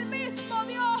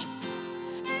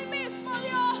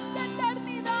Dios, de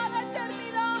eternidad a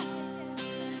eternidad.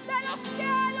 De los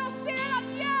cielos y de la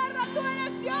tierra, tú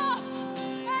eres Dios.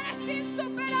 Eres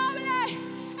insuperable,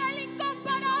 el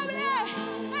incomparable,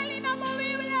 el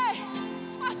inamovible.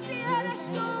 Así eres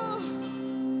tú.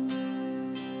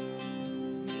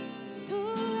 Tú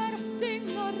eres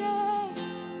digno, Rey.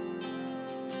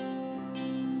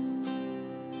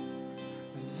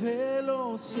 De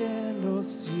los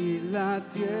cielos y la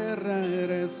tierra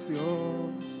eres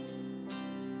Dios.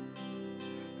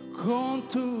 Con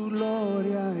tu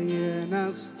gloria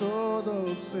llenas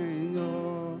todo,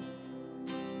 Señor.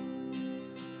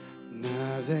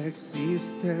 Nada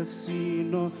existe si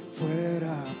no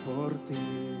fuera por ti.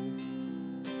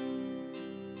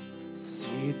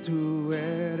 Si tú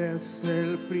eres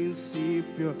el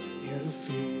principio y el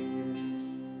fin.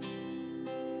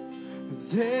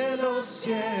 De los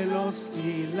cielos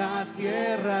y la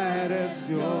tierra eres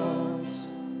Dios.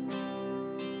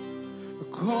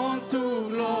 Con tu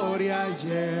gloria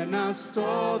llenas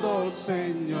todo,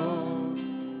 Señor.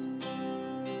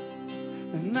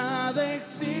 Nada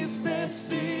existe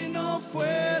si no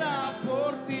fuera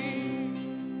por ti.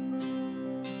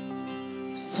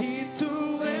 Si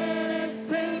tú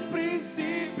eres el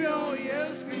principio y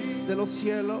el fin. De los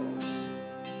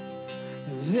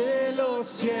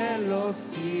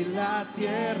cielos y la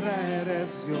tierra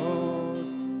eres Dios.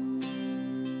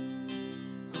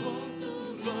 Con tu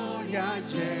gloria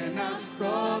llenas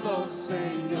todo,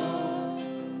 Señor.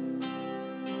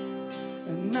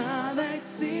 Nada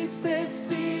existe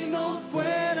si no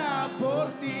fuera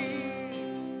por ti.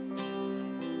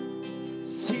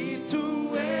 Si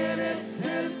tú eres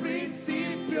el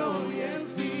principio y el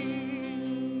fin.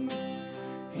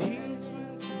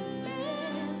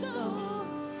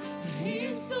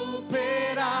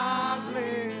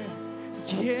 Insuperable,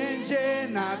 quien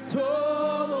llena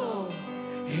todo,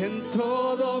 en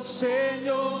todo,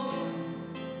 Señor.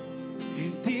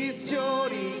 En ti se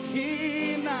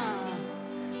origina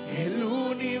el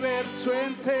universo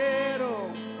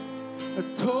entero.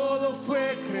 Todo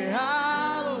fue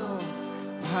creado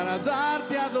para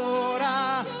darte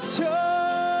adoración.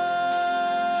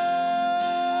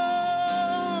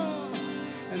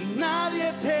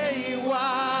 Nadie te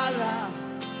iguala,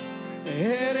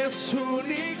 eres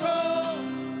único.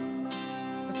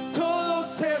 Todo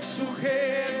se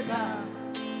sujeta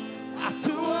a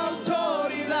tu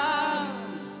autoridad.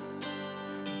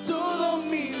 Tú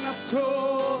dominas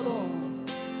todo,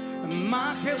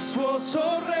 majestuoso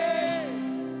Rey.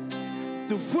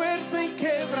 Tu fuerza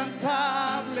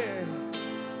inquebrantable,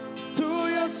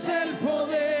 tuyo es el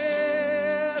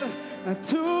poder,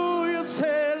 tuyo es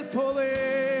el poder.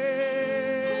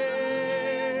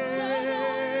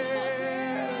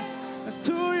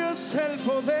 Tuyo es el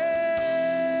poder.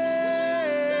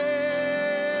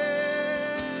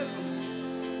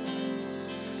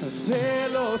 De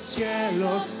los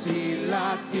cielos y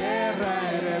la tierra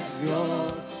eres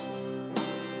Dios.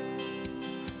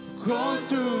 Con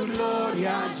tu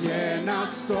gloria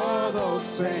llenas todo,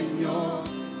 Señor.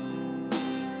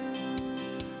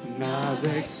 Nada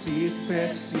existe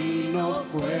si no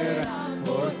fuera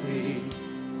por ti.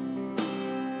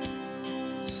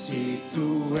 Si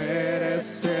tú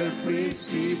eres el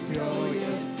principio y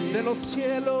el fin de los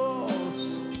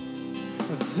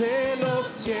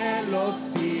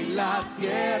cielos y la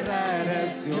tierra,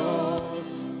 eres Dios.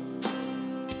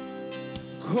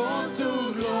 Con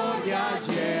tu gloria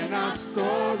llenas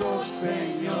todo,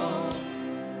 Señor.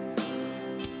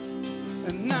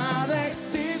 Nada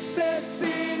existe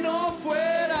si no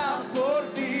fuera por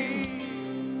ti.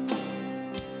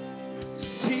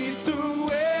 Si tú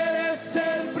eres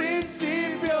el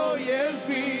principio y el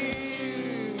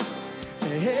fin,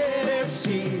 eres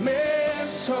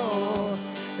inmenso,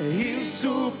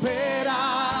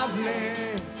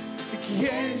 insuperable,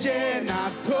 quien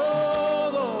llena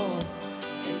todo,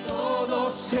 en todo,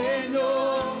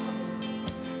 Señor.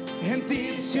 En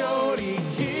ti se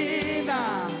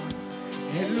origina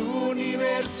el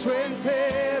universo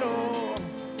entero.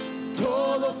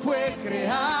 Todo fue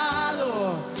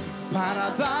creado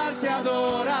para darte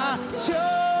adoración.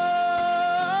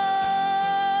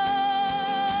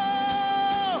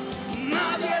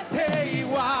 Nadie te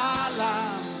iguala,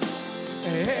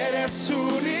 eres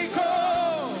único.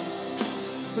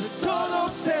 Todo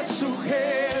se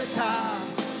sujeta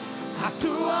a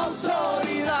tu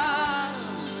autoridad.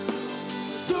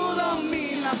 Tú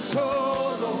dominas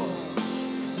todo,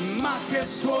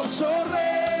 majestuoso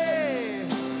Rey.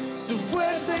 Tu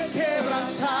fuerza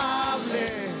inquebrantable,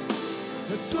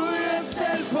 tuyo es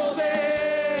el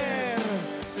poder.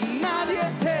 Nadie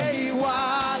te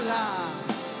iguala,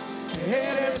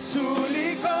 eres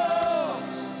único.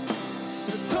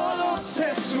 Todo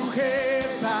se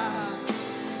sujeta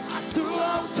a tu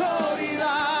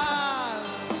autoridad.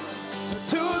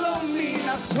 Tú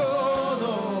dominas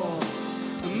todo,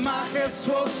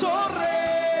 majestuoso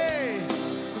Rey.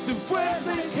 Tu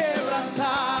fuerza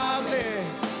inquebrantable,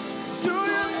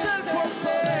 tuyo es el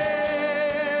poder.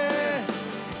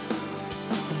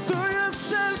 Tuyo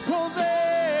es el poder.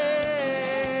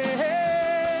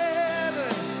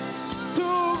 Tú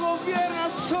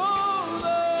gobiernas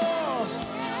todo,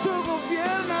 tú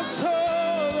gobiernas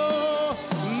todo,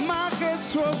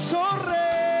 majestuoso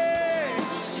Rey,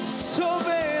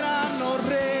 soberano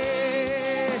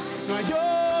Rey. No hay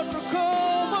otro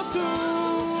como tú,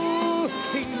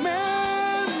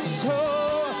 inmenso,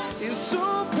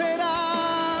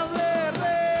 insuperable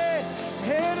Rey.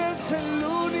 Eres el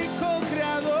único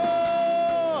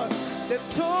creador de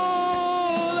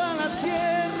toda la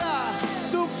tierra.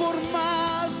 Tú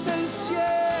formaste el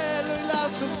cielo y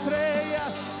las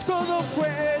estrellas. Todo fue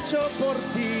hecho por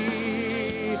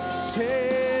ti,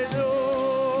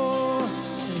 Señor.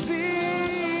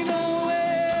 Divino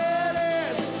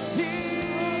eres,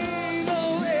 divino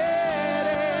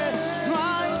eres. No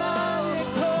hay nadie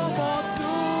como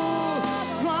tú,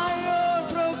 no hay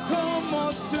otro como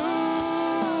tú.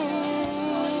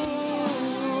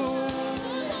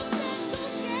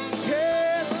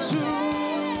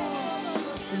 Jesús,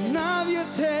 nadie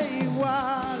te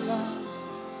iguala,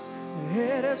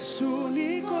 eres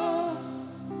único.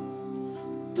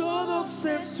 Todo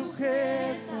se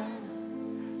sujeta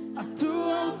a tu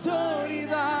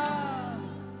autoridad.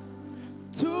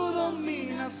 Tú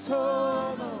dominas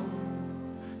todo,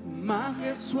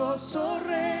 majestuoso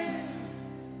Rey.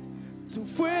 Tu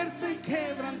fuerza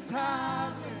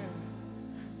inquebrantable,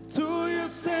 tuyo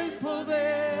es el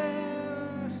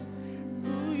poder,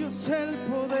 tuyo es el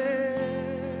poder,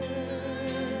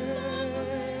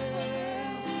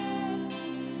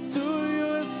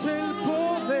 tuyo es el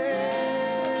poder.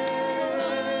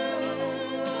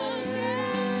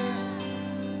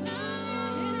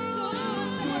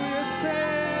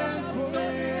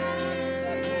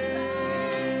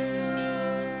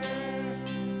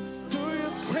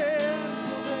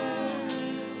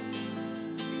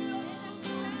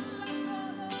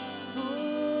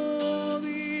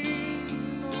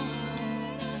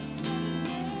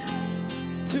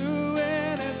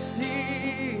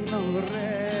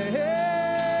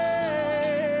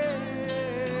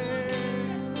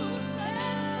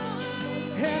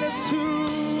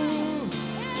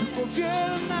 Tú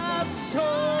gobiernas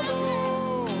solo,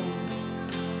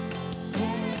 tú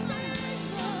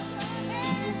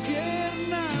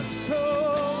gobiernas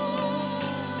solo,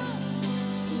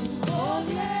 tú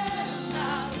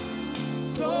gobiernas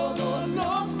todos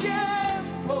los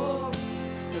tiempos,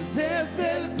 desde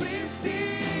el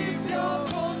principio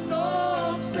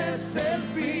conoces el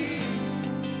fin,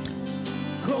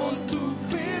 con tu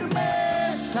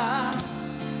firmeza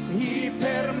y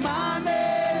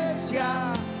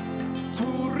permanencia,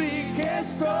 tú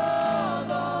riges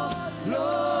todo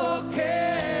lo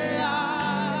que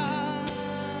hay.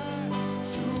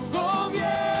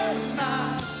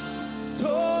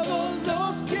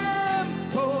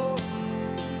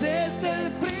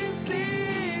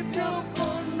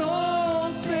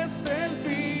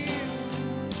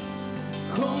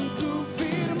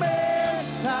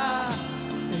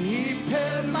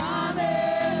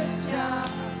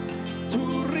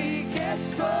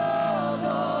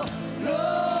 todo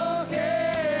lo que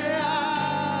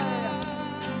hay.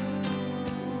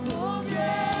 Tú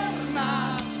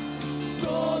gobiernas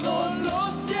todos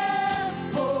los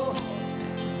tiempos,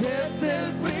 desde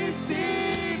el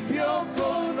principio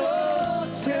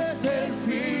conoces el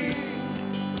fin.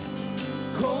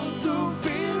 Con tu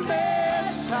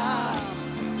firmeza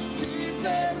y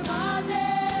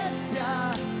permanencia,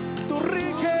 Tú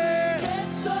riges,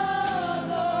 es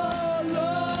todo lo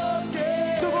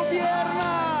que tú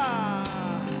gobiernas.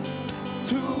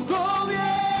 tú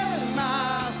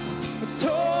gobiernas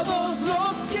todos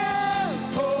los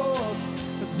tiempos,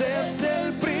 desde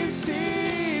el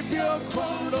principio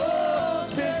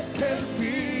conoces el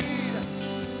fin.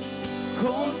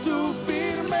 Con tu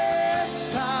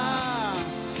firmeza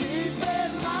y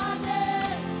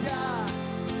permanencia,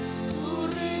 tú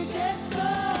riges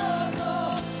todo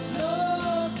lo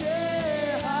que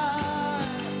hay.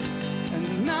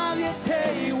 Nadie te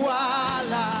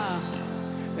iguala,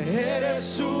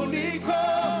 eres único.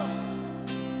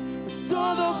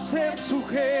 Todo se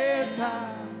sujeta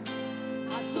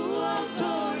a tu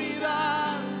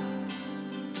autoridad.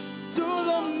 Tú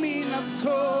dominas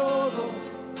todo,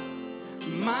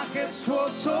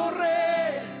 majestuoso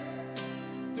Rey.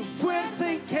 Tu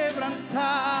fuerza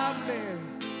inquebrantable,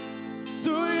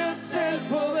 tuyo es el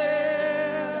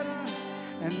poder.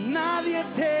 Nadie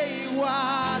te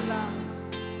iguala,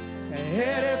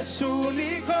 eres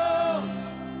único.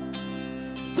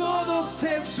 Todo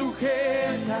se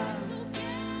sujeta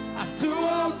a tu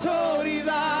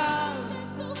autoridad.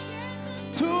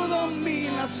 Tú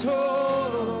dominas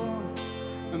todo,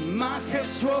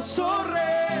 majestuoso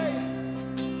Rey.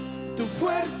 Tu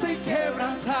fuerza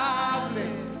inquebrantable,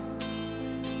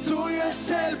 tuyo es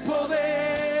el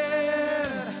poder.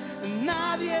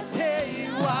 Nadie te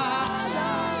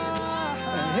iguala,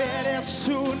 eres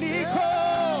único.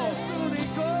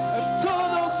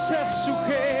 Todo se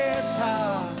sujeta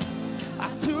a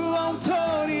tu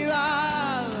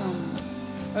autoridad.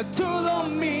 Tú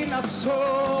dominas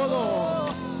todo,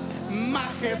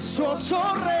 majestuoso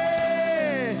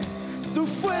Rey. Tu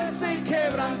fuerza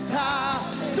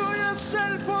inquebrantable, tuyo es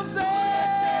el poder.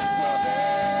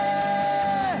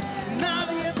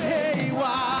 Nadie te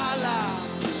iguala,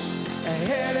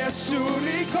 eres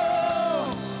único.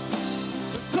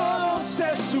 Todo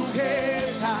se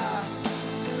sujeta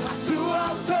a tu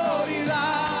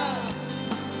autoridad.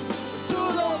 Tú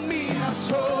dominas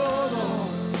todo,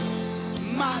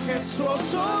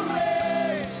 majestuoso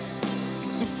Rey.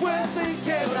 Tu fuerza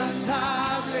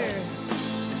inquebrantable,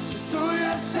 tuyo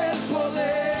es el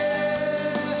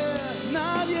poder.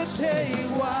 Nadie te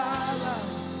iguala,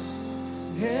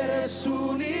 eres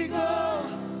único.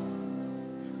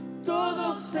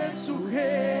 Todo se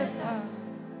sujeta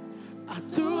a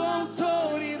tu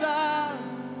autoridad.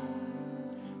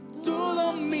 Tú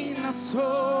dominas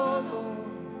todo,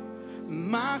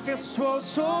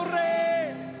 majestuoso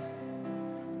Rey.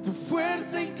 Tu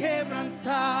fuerza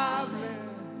inquebrantable,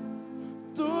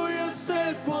 tuyo es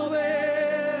el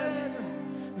poder,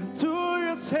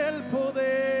 tuyo es el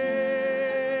poder.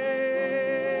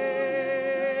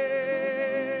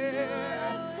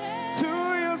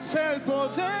 Tuyo es el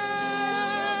poder.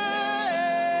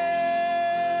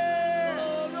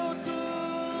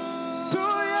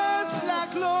 Tuya es la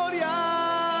gloria,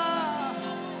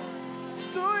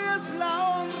 tuya es la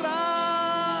honra.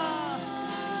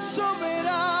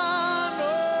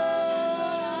 Soberano,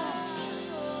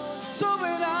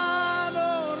 soberano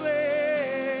Rey.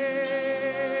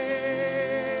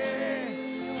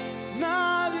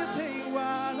 Nadie te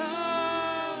iguala,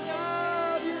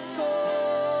 nadie es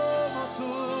como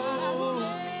tú.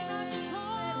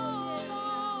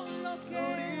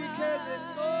 Origen de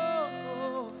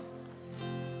todo.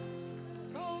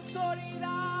 Tu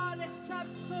autoridad es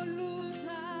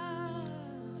absoluta.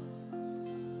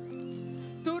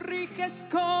 Tú riges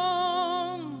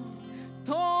con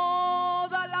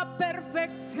toda la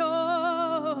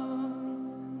perfección.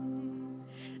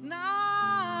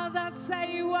 Nada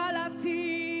se iguala a ti.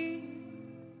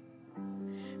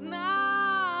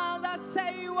 Nada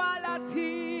se iguala a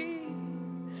ti.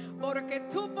 Porque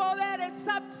tu poder es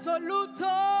absoluto.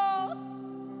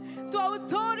 Tu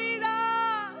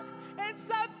autoridad es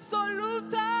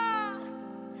absoluta,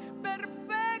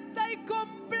 perfecta y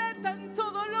completa en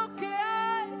todo lo que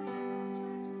hay.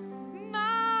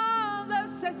 Nada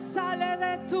se sale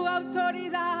de tu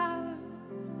autoridad.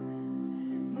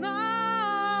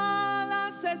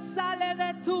 Nada se sale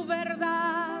de tu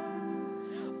verdad.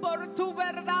 Por tu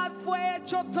verdad fue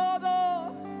hecho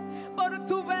todo. Por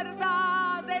tu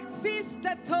verdad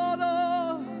existe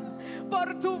todo.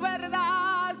 Por tu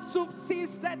verdad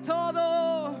subsiste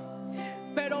todo.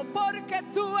 pero porque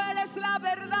tú eres la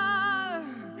verdad,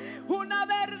 una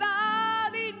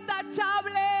verdad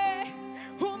intachable,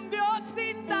 un Dios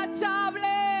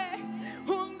intachable,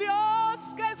 un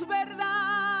Dios que es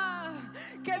verdad,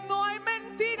 que no hay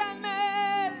mentira en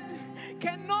él,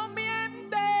 que no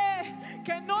miente,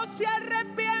 que no se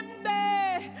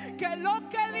arrepiente, que lo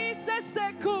que dice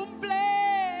se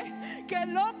cumple, que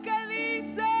lo que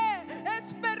dice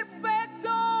es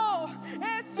perfecto,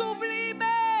 es sublime,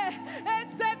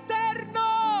 es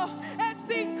eterno,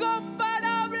 es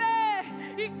incomparable,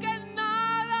 y que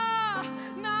nada,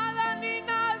 nada ni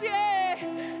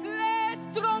nadie le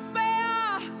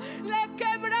estropea, le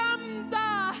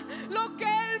quebranta lo que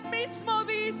él mismo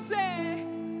dice.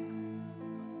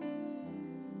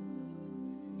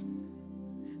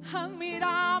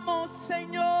 Admiramos,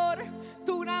 Señor,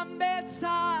 tu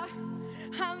grandeza.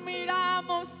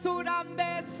 Admiramos tu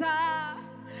grandeza.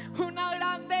 Una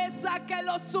grandeza que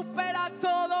lo supera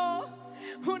todo.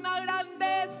 Una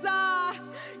grandeza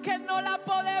que no la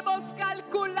podemos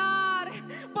calcular,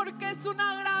 porque es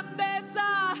una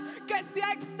grandeza que se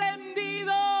ha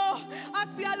extendido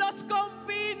hacia los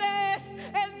confines,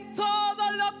 en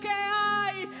todo lo que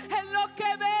hay, en lo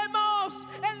que vemos,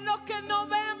 en lo que no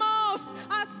vemos.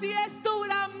 Así es tu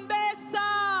grandeza.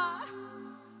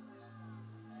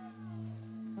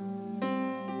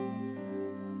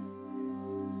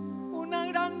 Una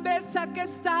grandeza que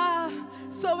está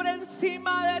sobre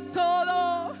encima de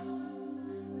todo.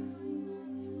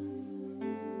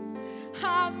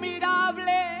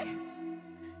 Admirable.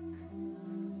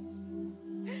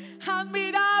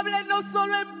 Admirable, no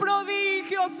solo en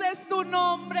prodigios es tu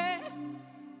nombre.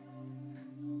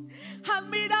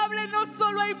 Admirable, no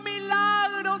solo en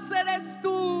milagros eres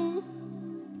tú,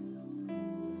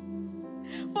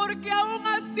 porque aún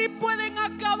así pueden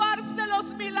acabarse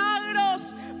los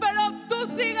milagros, pero tú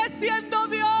sigues siendo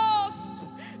Dios,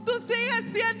 tú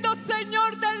sigues siendo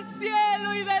Señor del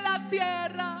cielo y de la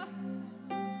tierra.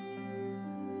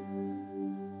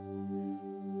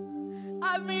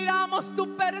 Admiramos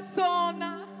tu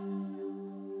persona,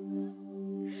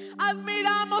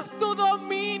 admiramos tu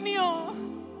dominio,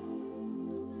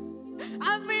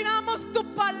 admiramos tu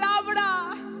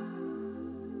palabra,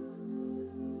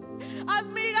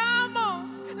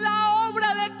 admiramos la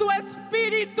obra de tu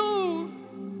espíritu,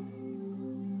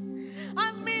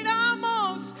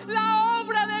 admiramos la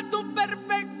obra de tu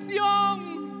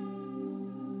perfección.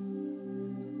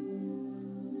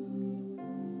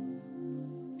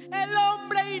 El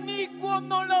hombre inicuo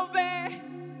no lo ve,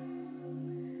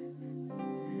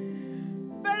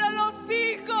 pero los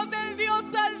hijos del Dios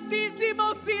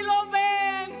Altísimo sí lo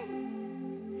ven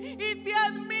y te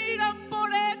admiran por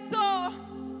eso.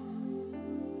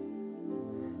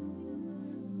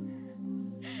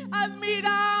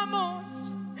 Admiramos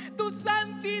tu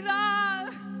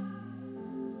santidad,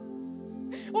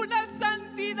 una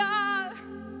santidad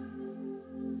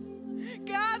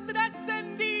que ha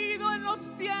trascendido en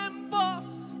los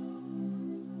tiempos,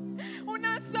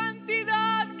 una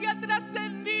santidad que ha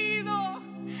trascendido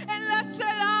en las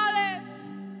edades,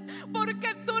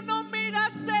 porque tú no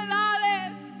miras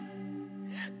edades,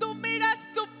 tú miras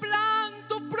tu plan,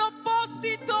 tu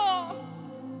propósito,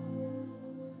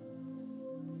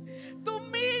 tú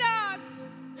miras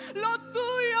lo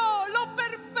tuyo, lo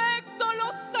perfecto,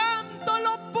 lo santo,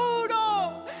 lo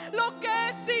puro, lo que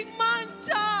es sin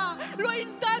mancha, lo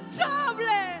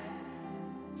intachable.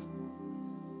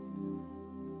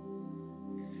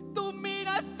 Tú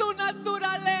miras tu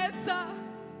naturaleza,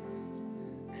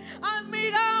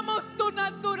 admiramos tu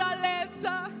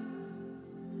naturaleza,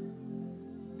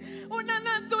 una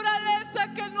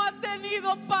naturaleza que no ha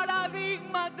tenido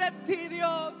paradigmas de ti,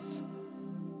 Dios,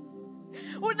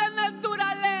 una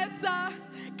naturaleza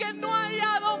que no ha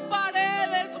hallado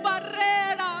paredes,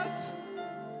 barreras,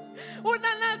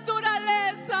 una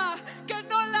naturaleza que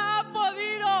no la ha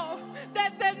podido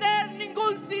detener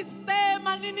ningún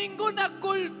sistema ni ninguna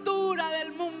cultura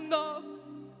del mundo.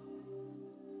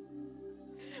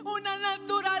 Una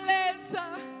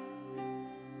naturaleza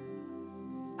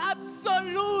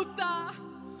absoluta,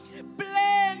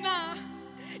 plena,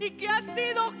 y que ha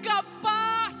sido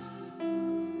capaz,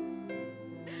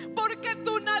 porque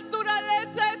tu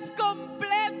naturaleza es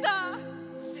completa.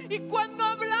 Y cuando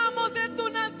hablamos de tu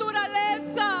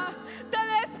naturaleza, te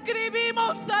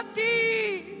describimos a ti.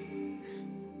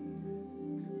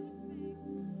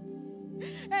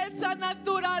 Esa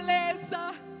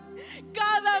naturaleza,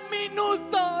 cada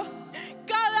minuto,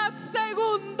 cada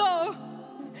segundo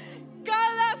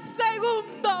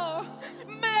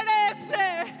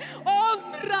merece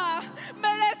honra,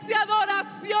 merece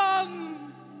adoración.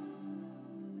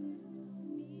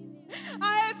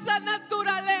 A esa esa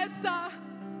naturaleza.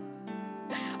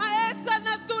 A esa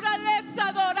naturaleza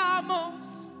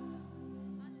adoramos.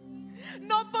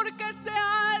 No porque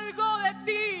sea algo de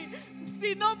ti,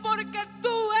 sino porque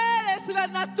tú eres la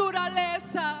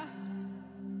naturaleza.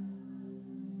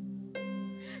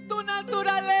 Tu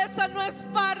naturaleza no es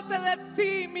parte de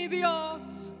ti, mi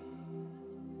Dios.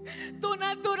 Tu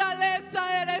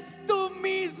naturaleza eres tú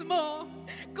mismo,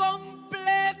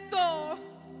 completo.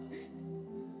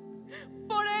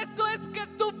 Por eso es que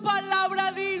tu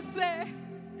palabra dice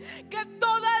que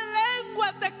toda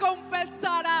lengua te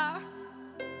confesará.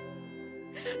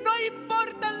 No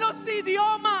importan los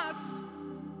idiomas.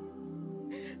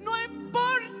 No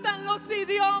importan los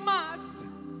idiomas.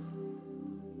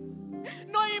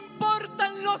 No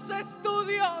importan los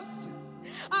estudios.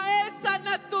 A esa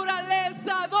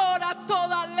naturaleza adora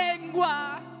toda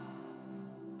lengua.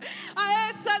 A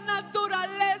esa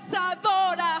naturaleza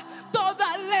adora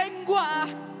toda lengua.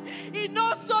 Y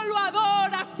no solo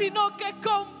adora, sino que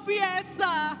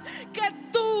confiesa que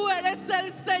tú eres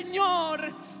el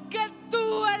Señor, que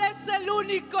tú eres el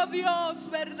único Dios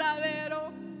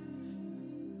verdadero.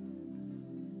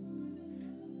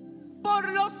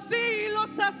 Por los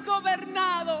siglos has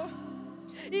gobernado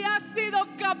y has sido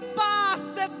capaz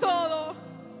de todo.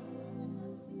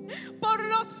 Por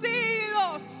los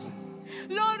siglos,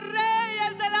 los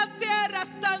reyes de la tierra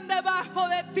están debajo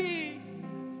de ti.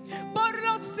 Por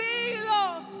los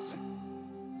siglos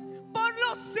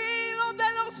de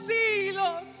los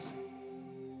siglos,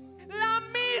 la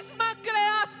misma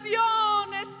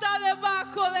creación está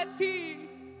debajo de ti.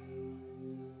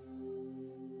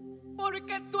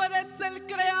 Porque tú eres el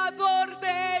creador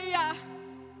de ella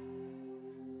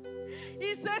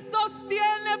y se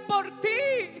sostiene por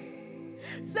ti,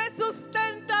 se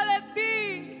sustenta de ti.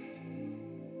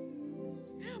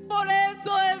 Por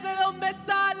eso desde donde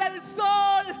sale el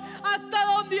sol hasta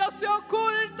donde Dios se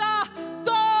oculta,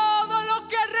 todo lo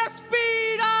que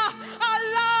respira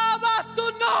alaba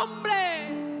tu nombre,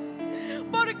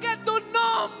 porque tu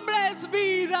nombre es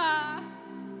vida.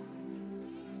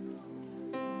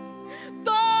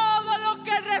 Todo lo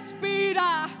que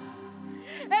respira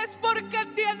es porque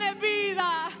tiene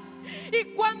vida. Y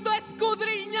cuando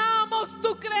escudriñamos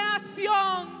tu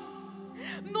creación,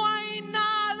 no hay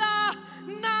nada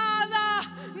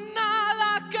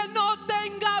que no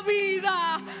tenga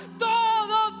vida.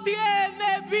 Todo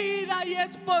tiene vida y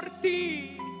es por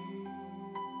ti.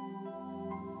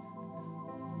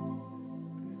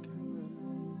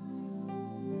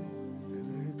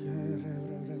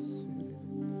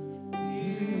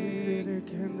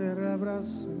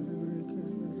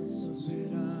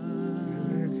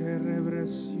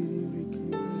 Es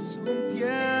un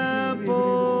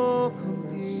tiempo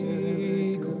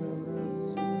contigo.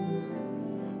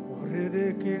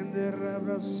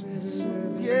 Es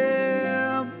un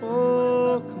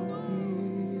tiempo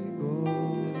contigo.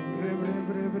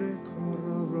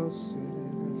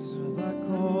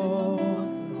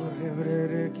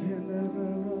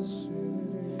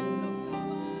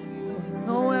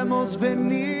 No hemos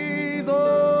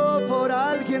venido por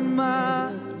alguien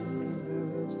más.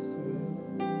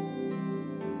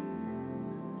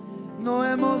 No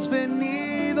hemos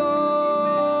venido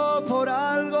por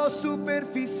algo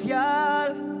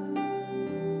superficial,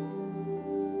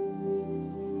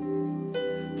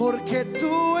 porque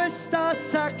tú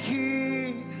estás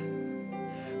aquí,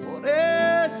 por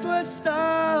eso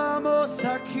estamos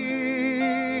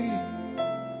aquí.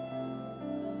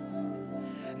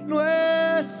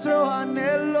 Nuestro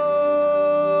anhelo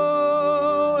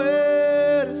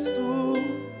eres tú,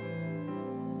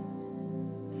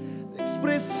 de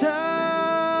expresar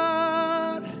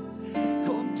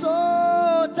con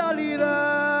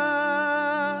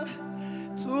totalidad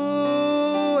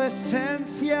tu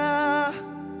esencia,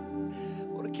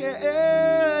 porque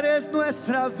eres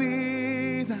nuestra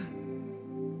vida.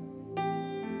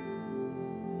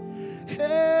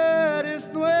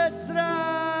 Eres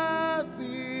nuestra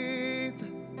vida,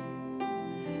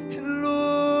 el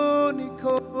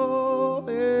único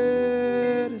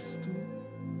eres tú,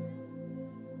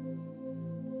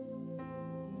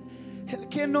 el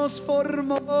que nos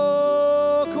formó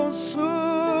con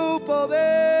su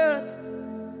poder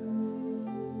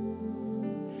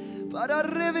para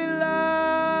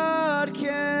revelar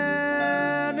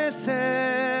quién es Él.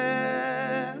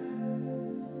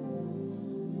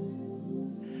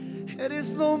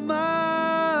 Eres lo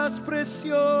más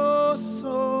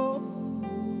precioso,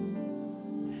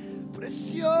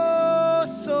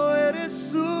 precioso eres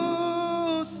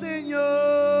tú, Señor.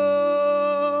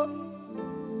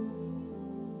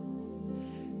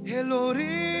 El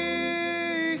origen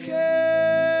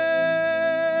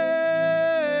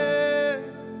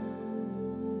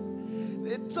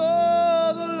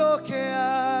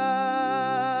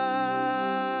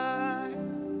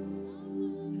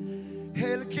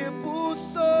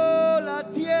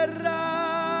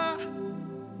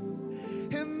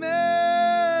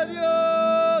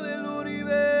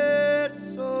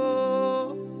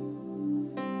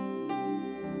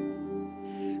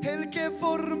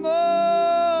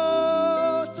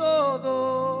formó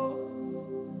todo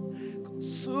con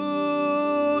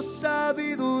su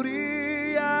sabiduría.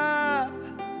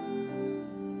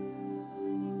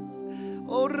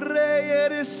 Oh Rey,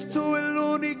 eres tú el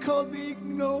único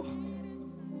digno.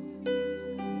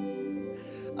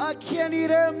 ¿A quién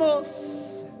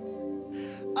iremos?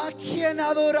 ¿A quién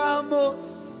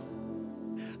adoramos?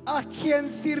 ¿A quién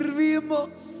servimos?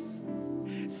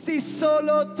 Si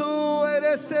solo tú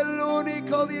eres el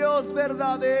único Dios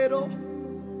verdadero.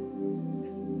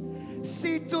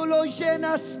 Si tú lo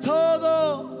llenas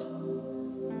todo,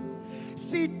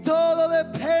 si todo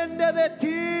depende de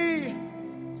ti,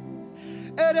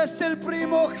 eres el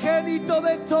primogénito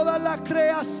de toda la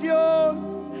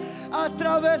creación. A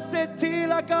través de ti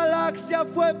la galaxia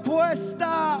fue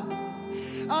puesta.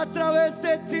 A través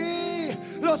de ti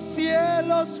los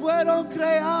cielos fueron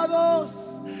creados.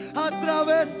 A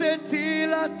través de ti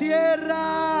la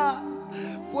tierra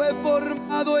fue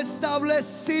formado,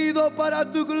 establecido para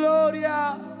tu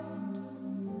gloria.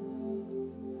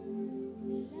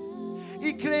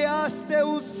 Y creaste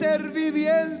un ser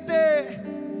viviente.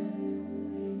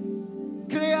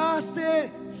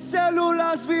 Creaste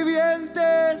células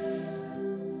vivientes,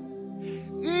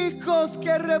 hijos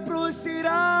que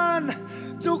reproducirán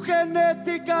tu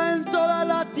genética en toda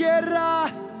la tierra,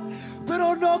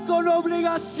 pero no con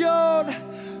obligación,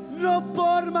 no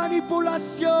por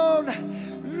manipulación,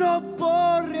 no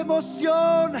por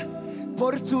emoción,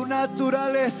 por tu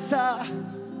naturaleza,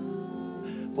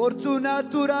 por tu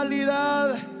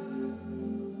naturalidad.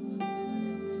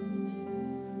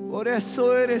 Por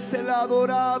eso eres el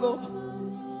adorado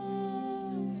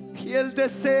y el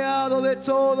deseado de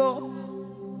todo.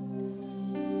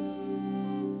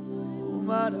 Oh,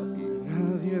 maravilla.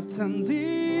 Nadie tan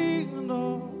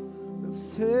digno de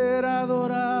ser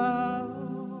adorado.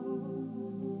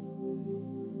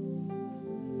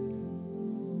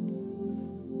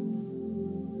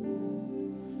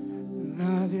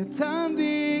 Nadie tan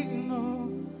digno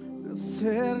de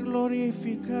ser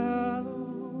glorificado.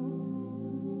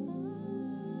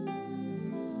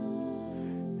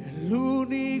 El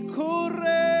único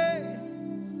Rey,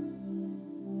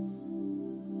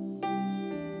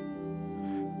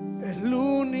 el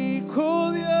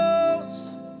único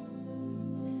Dios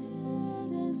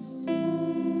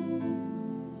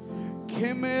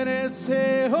que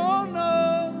merece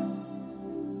honor.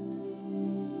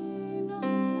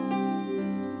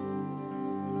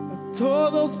 A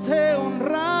todos te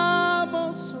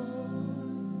honramos.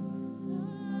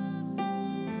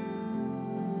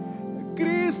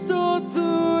 Cristo,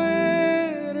 tú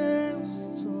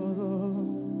eres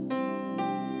todo.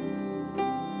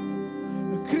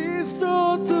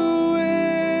 Cristo, tú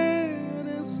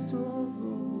eres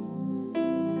todo.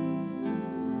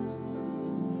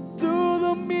 Tú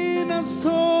dominas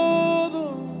todo.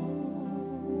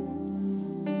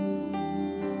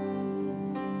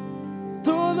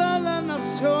 Todas las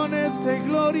naciones te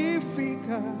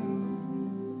glorifican.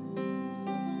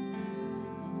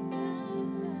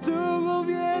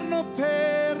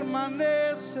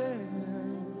 Permanece.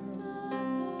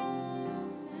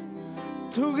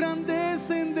 Tu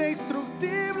grandeza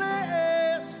indestructible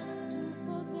es.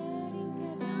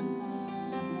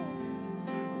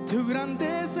 Tu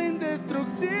grandeza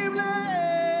indestructible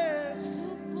es.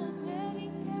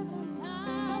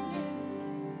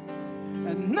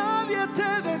 Nadie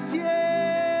te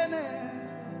detiene.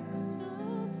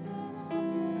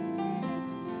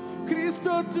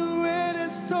 Cristo, tú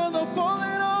eres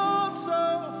todopoderoso.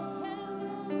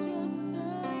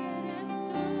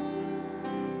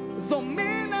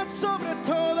 Domina sobre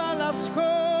todas las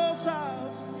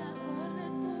cosas.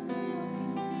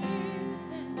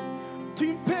 Tu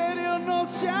imperio no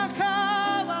se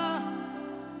acaba.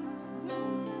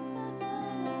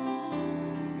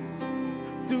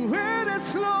 Tú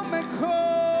eres lo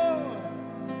mejor.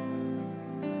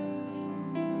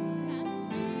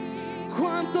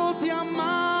 Cuánto te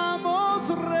amamos,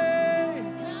 Rey,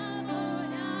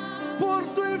 por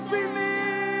tu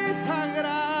infinita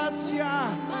gracia,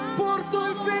 por tu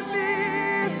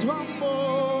infinito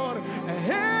amor.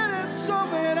 Eres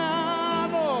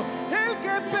soberano, el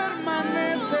que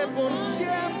permanece por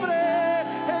siempre,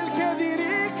 el que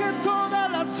dirige todas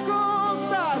las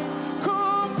cosas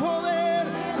con poder,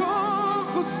 con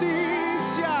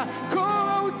justicia, con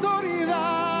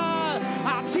autoridad.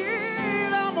 A ti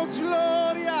damos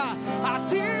gloria, a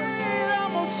ti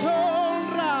damos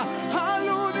honra, al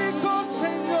único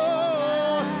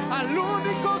Señor, al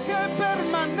único que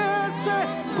permanece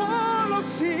por los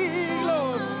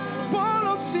siglos,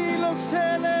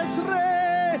 Él es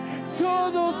Rey.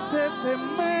 Todos te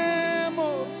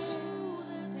tememos.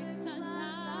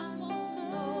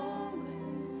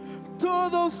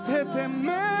 todos te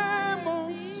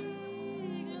tememos.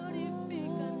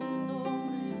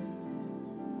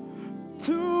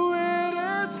 Tú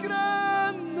eres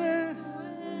grande,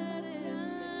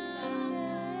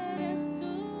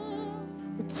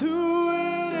 tú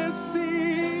eres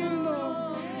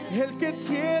digno, el que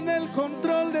tiene el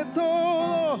control de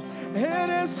todo.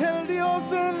 Eres el Dios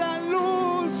de la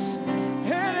luz,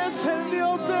 eres el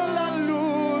Dios de la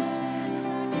luz,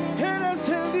 eres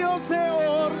el Dios de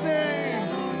orden,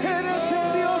 eres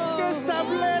el Dios que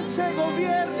establece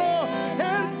gobierno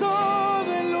en todo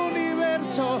el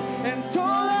universo, en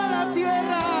toda la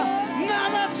tierra.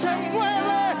 Nada se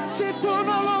mueve si tú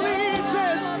no lo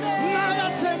dices,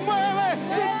 nada se mueve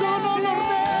si tú no lo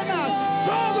ordenas.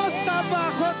 Todo está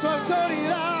bajo tu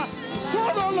autoridad,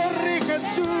 todo lo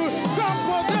riges tú con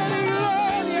poder y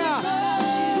gloria.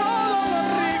 Todo lo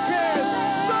riges,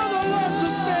 todo lo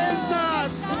sustentas,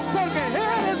 porque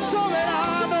eres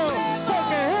soberano,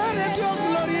 porque eres Dios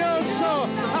glorioso.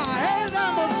 A Él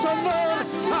damos honor,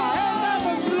 a Él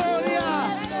damos gloria,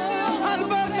 al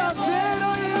verdadero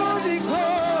y único,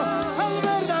 al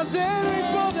verdadero y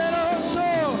poderoso.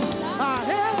 A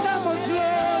Él damos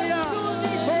gloria,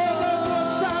 oh, nos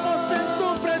gozamos en tu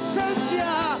presencia.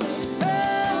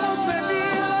 Hemos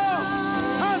venido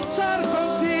a estar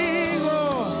contigo,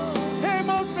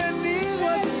 hemos venido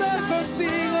a estar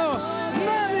contigo.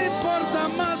 Nada importa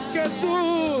más que tú,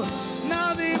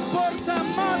 nada importa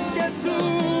más que tú.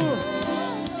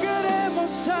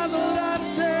 Queremos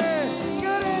adorarte,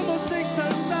 queremos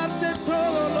exaltarte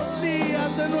todos los días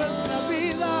de nuestra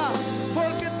vida,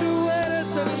 porque tú eres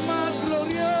el más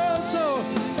glorioso,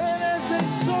 eres el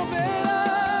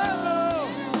soberano,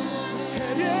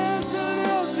 eres el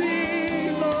Dios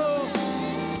digno,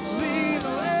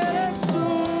 digno eres tú,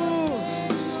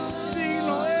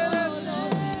 digno eres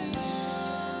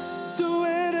tú. Tú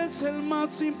eres el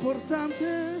más importante.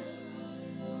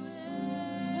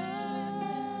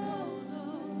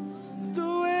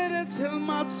 Tú eres el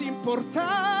más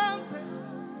importante.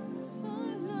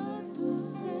 Solo tú,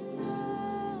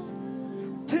 Señor,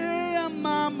 Te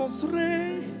amamos,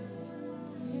 Rey.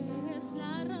 eres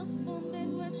la razón de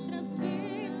nuestras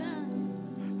vidas.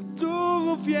 Tú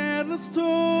gobiernas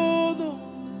todo.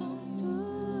 Con tu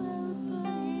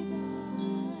autoridad,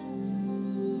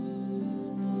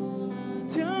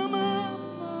 Te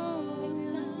amamos.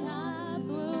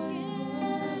 exaltado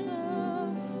eres.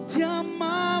 Te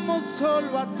amamos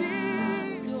solo a ti.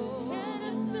 Eres luz,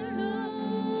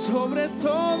 Sobre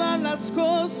todas las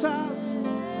cosas.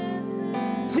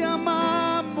 Te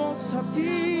amamos a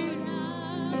ti.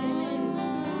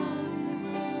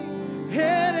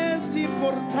 Eres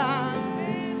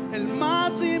importante, el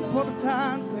más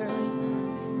importante,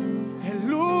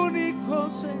 el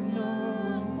único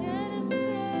Señor. eres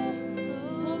rey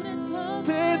sobre todo.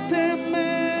 Te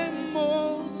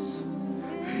tememos,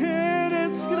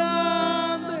 eres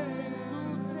grande.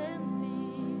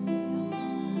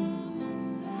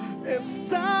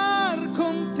 Estar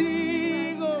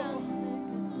contigo,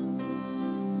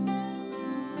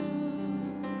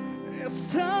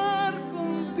 estar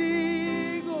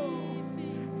contigo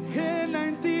en la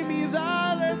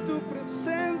intimidad de tu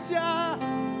presencia.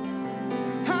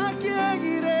 ¿A quién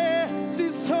iré si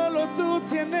solo tú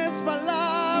tienes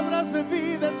palabras de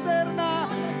vida eterna?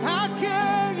 ¿A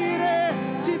quién iré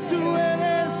si tú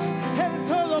eres el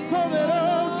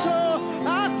Todopoderoso?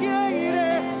 ¿A quién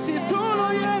iré si tú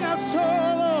lo llenas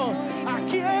todo? ¿A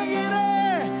quién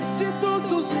iré si tú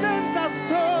sustentas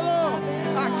todo?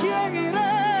 ¿A quién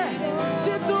iré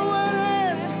si tú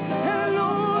eres el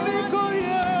único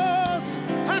Dios?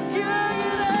 ¿A quién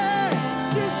iré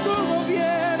si tú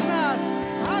gobiernas?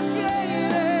 ¿A quién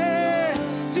iré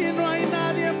si no hay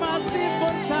nadie más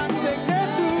importante que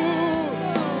tú?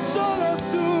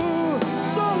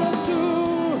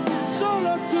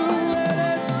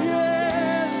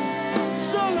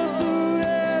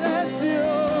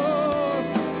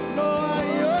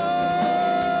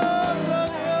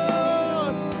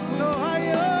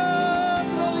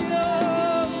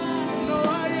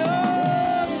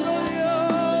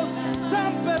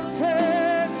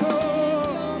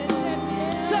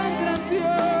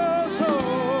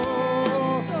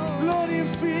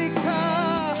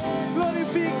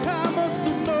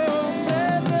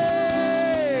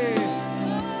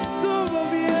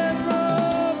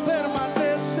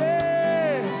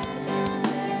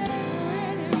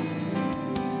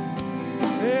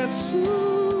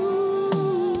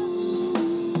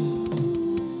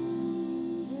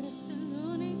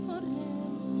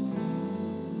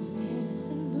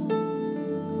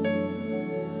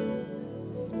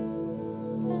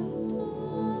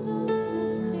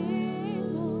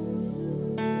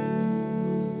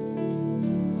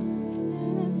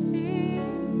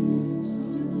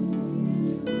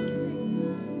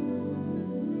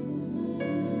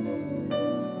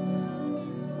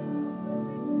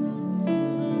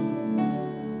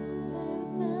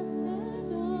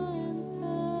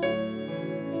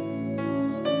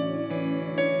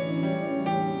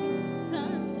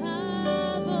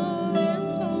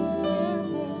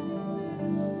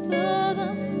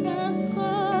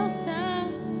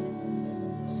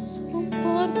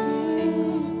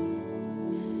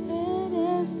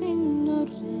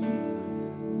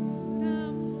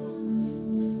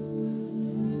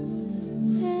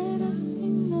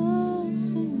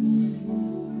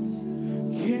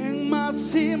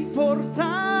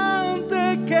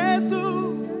 importante que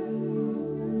tú,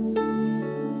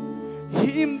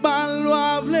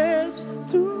 invaluable es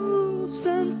tu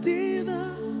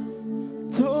santidad,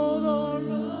 todo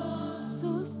lo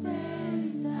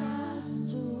sustentas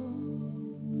tú.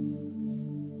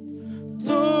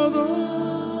 todo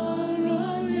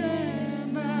lo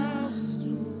llenas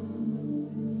tú.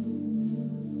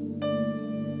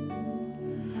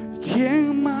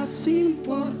 ¿Quién más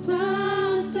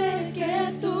importante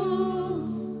Que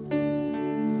tú,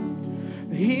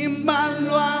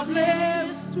 invaluable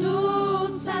es tu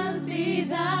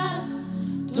santidad,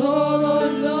 todo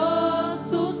lo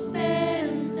sustentas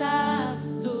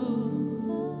tú.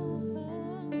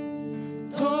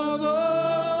 todo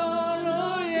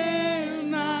lo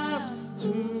llenas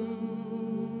tú.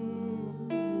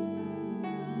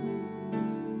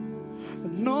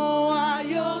 No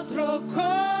hay otro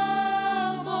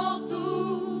como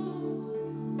tú.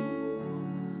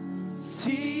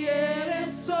 Si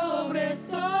eres sobre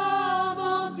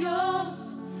todo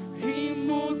Dios,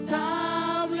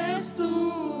 inmutable es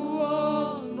tu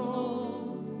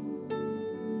honor.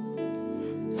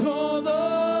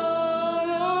 Todo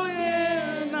lo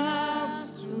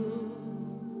llenas tú.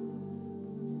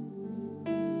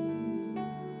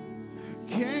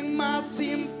 ¿Quién más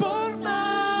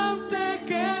importante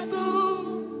que tú?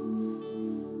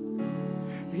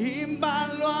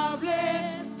 Invaluable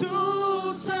es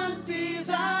tu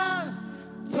santidad,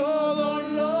 todo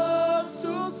lo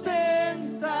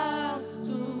sustentas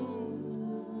tú,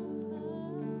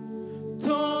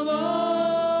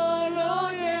 todo lo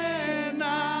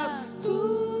llenas tú.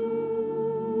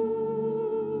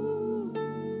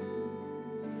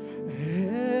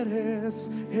 Eres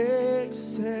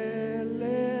excelente,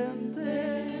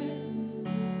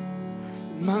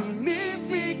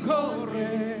 magnífico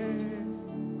Rey.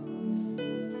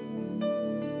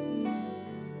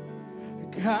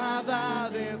 Cada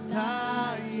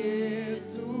detalle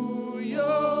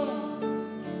tuyo,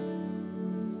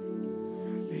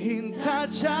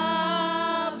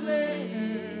 intachable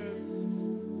es.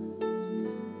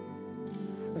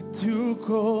 Tu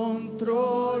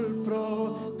control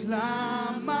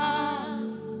proclama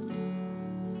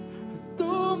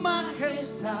tu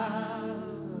majestad.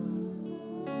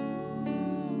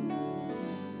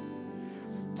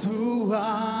 Tu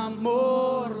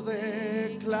amor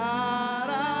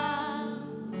declara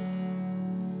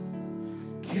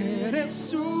que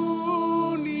eres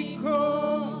único.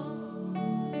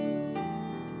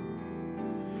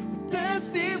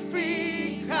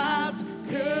 Testificas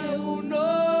que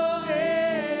uno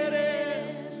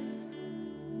eres.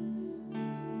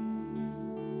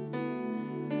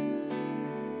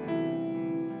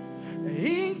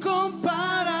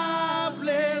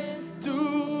 Incomparable es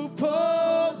tu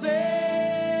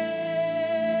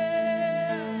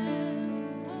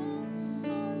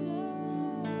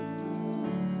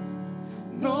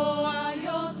no hay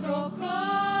otro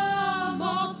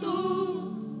como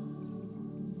tú.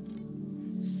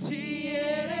 Si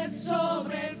eres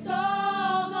sobre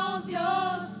todo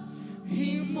Dios,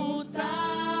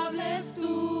 inmutable es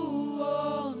tu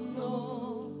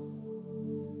honor.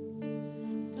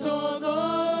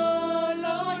 Todo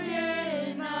lo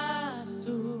llenas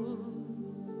tú.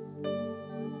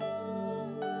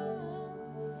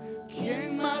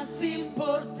 ¿Quién más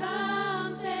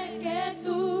importante que tú?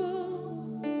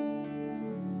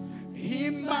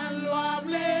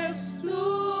 Invaluable es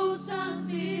Tu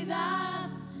santidad,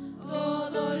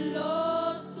 todo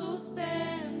lo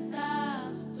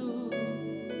sustentas tú.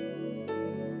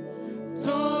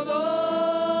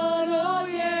 todo lo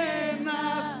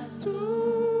llenas tú.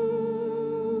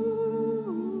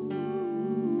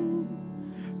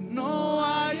 No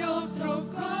hay otro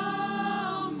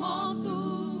Como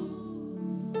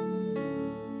tú,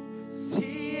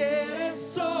 si eres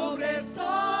sobre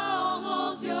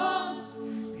todo Dios,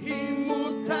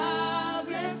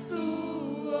 inmutable es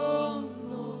tu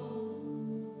honor.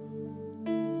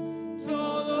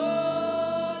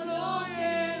 Todo lo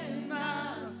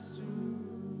llenas tú.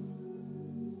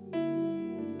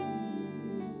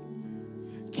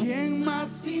 ¿Quién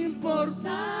más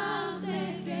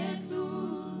importante que tú?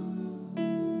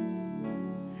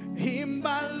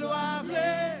 Invaluable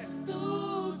es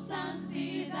tu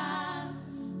santidad,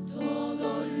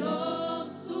 todo lo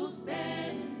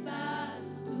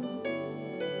sustentas tú.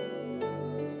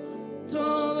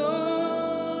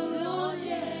 todo Lo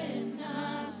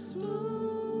llenas tú.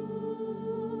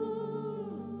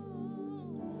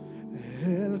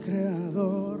 el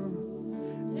creador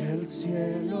del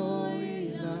cielo y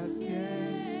la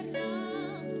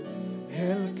tierra,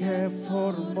 el que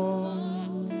formó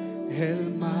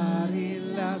el mar y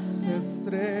las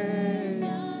estrellas. Rey,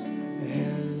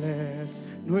 Él es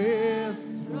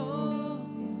nuestro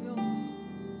Dios,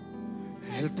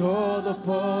 el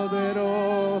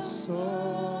Todopoderoso.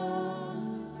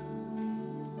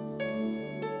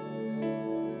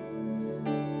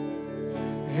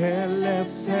 Él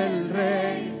es el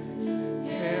Rey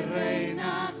que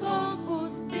reina con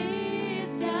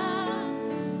justicia,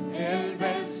 el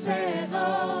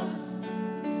vencedor,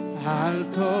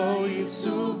 alto y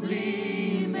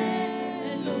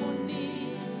sublime, el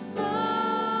único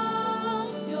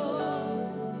Dios,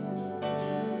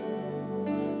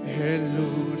 el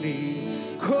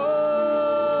único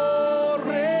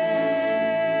Rey,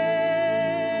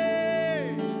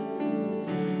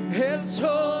 el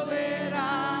soberano,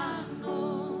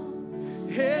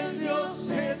 el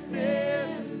Dios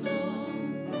eterno,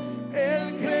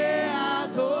 el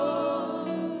creador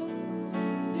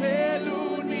del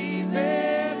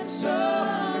universo.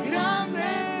 Grande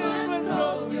es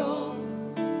nuestro Dios,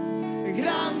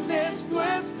 grande es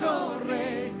nuestro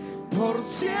Rey, por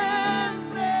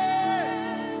siempre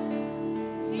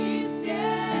y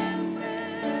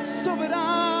siempre.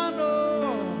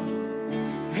 Soberano,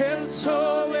 el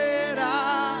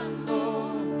soberano,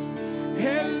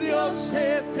 el Dios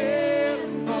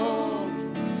eterno,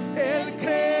 el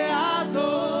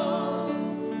creador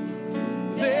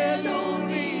del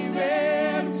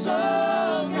universo.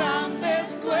 Grande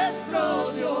es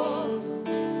nuestro Dios,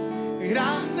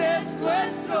 grande es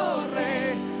nuestro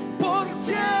Rey, por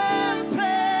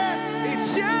siempre y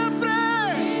siempre.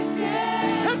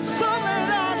 El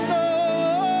soberano,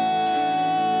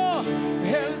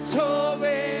 el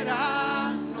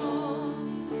soberano,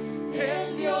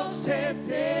 el Dios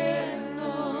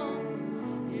eterno,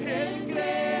 el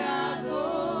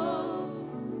creador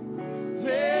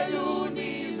del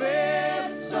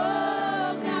universo.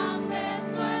 Grande es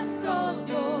nuestro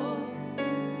Dios,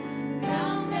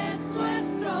 grande es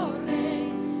nuestro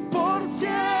Rey, por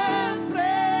siempre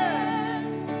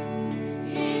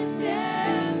y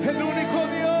siempre. El único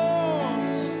Dios,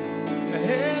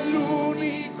 el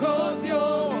único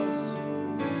Dios,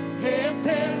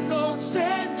 eterno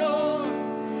Señor,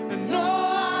 no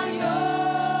hay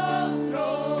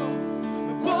otro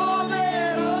poderoso.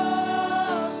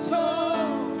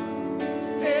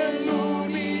 El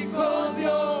único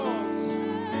Dios,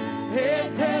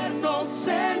 eterno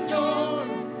Señor,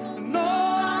 no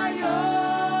hay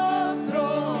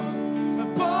otro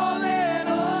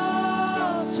poderoso.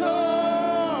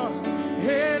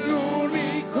 El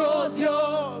único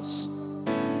Dios,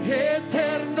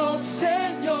 eterno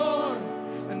Señor,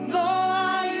 no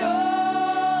hay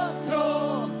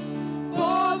otro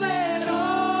poderoso.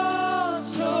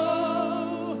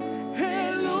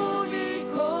 El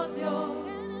único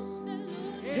Dios,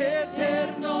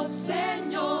 eterno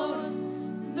Señor,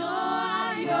 no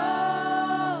hay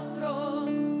otro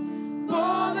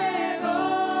poderoso.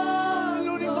 El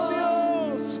único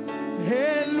Dios,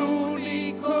 el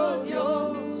único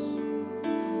Dios,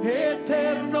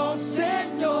 eterno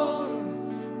Señor,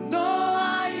 no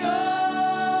hay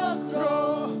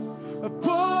otro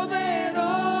poderoso.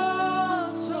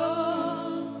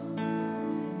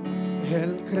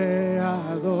 El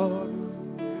creador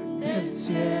del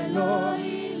cielo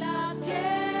y la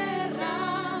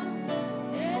tierra,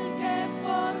 el que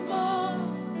formó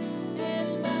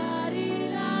el mar y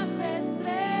las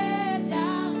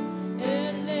estrellas.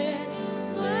 Él es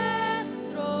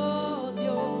nuestro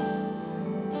Dios,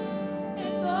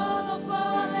 el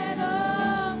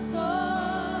Todopoderoso.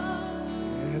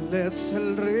 Él es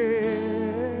el Rey,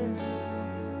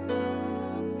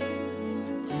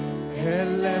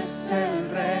 Él es el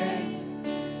Rey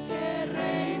que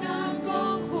reina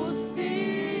con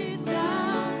justicia,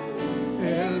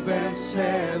 el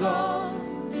vencedor,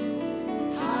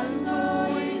 alto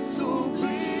y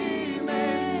sublime,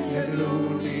 el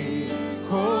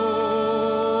único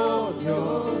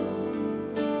Dios,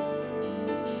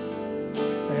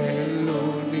 el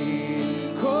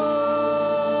único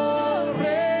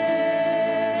Rey,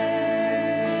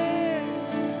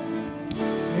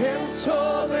 el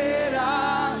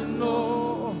soberano,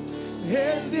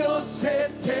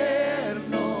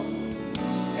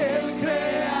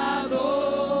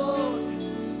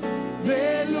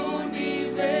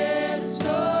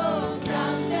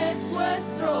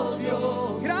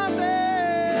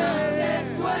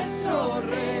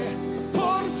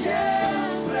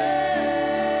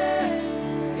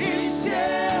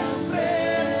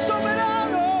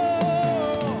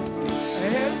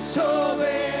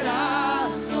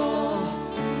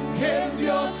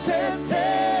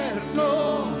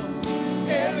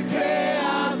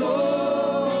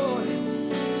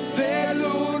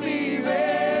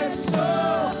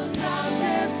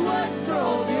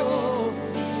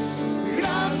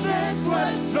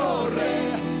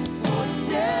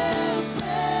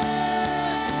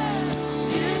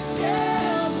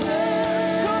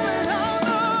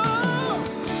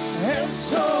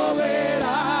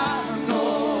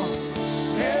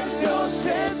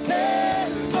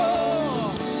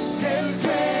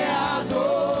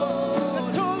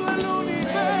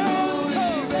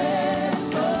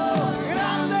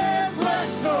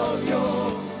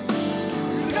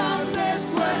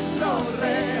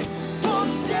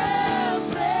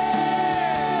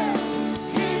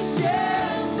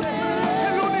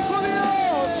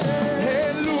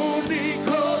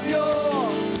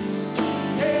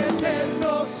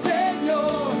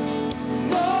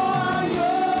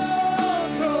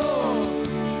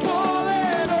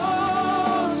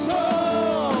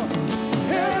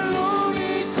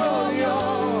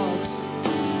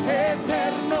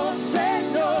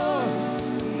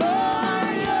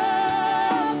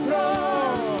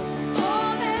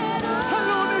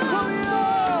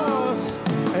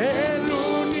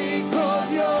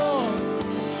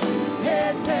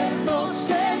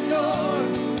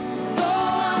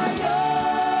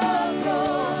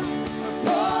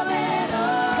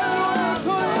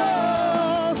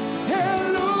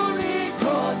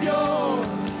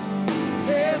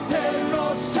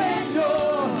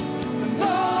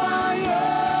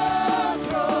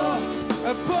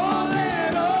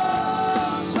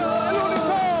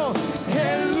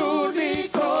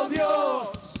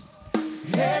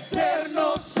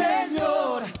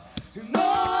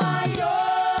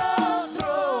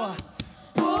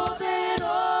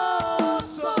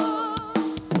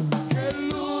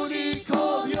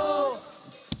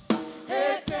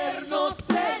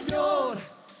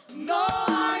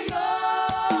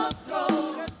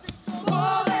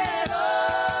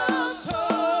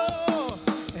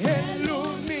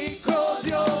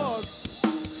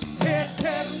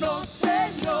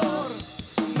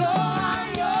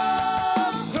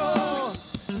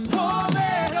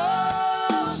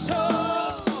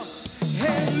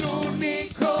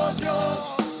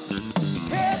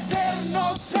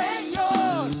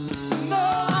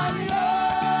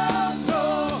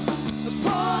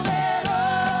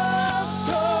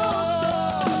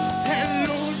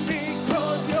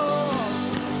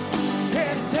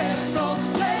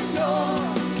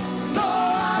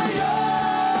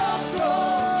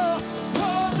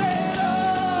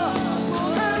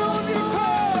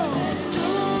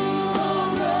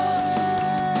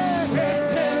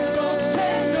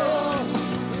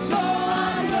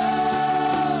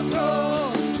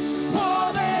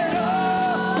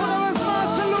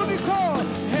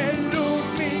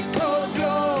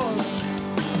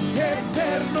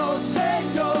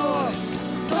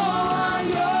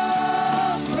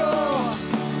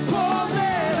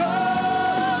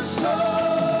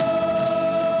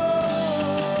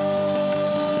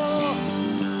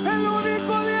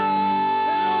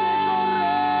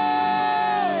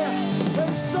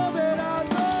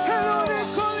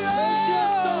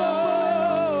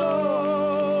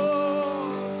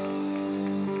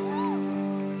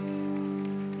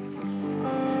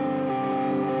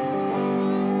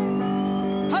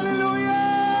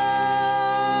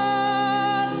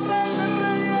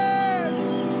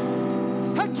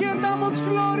 damos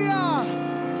gloria?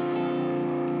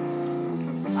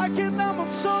 ¿A quién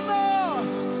damos honor?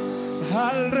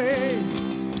 Al Rey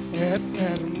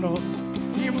eterno,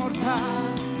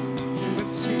 inmortal,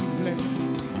 invencible,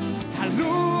 al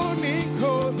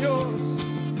único Dios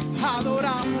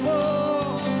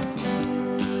adoramos.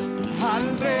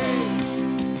 Al Rey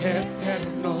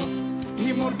eterno,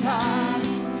 inmortal,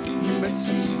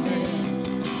 invencible,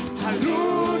 al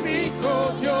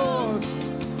único Dios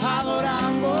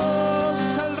adoramos.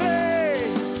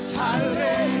 Al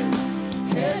Rey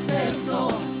eterno,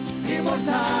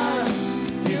 inmortal,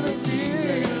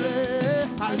 invencible,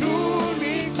 al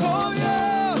único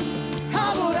Dios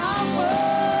adoramos.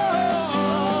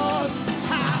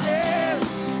 A Él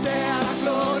sea la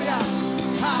gloria,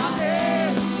 a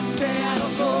Él sea el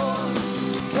honor,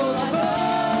 toda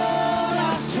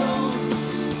adoración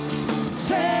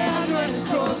sea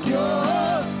nuestro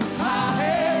Dios. A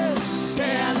Él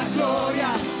sea la gloria,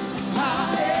 a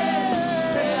Él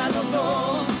sea el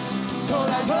honor,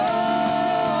 toda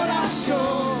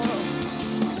adoración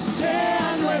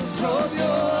sea nuestro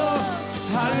Dios.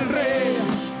 Al Rey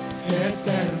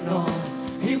eterno,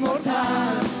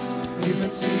 inmortal,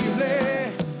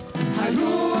 invencible, al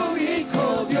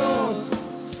único Dios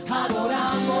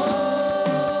adoramos.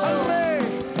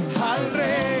 Al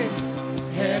Rey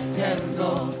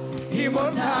eterno,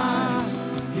 inmortal,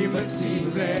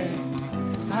 invencible,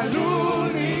 al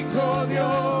único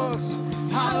Dios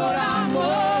adoramos.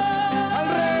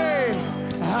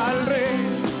 Al Rey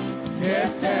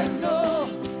eterno,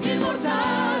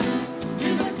 inmortal,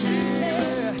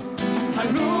 invencible,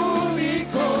 al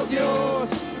único Dios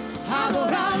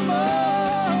adoramos.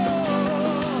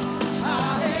 A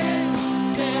Él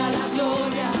sea la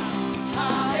gloria, a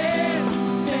Él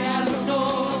sea el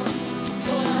honor,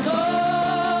 toda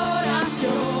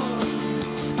adoración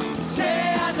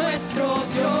sea nuestro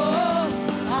Dios.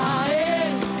 A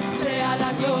Él sea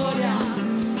la gloria,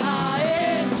 a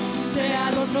Él sea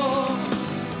el honor,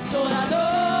 toda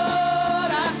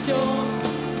adoración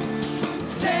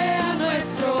sea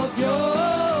nuestro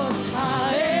Dios. A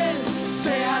Él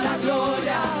sea la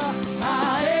gloria, a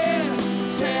Él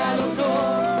sea el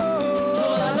honor,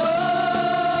 toda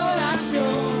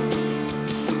adoración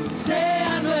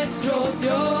sea nuestro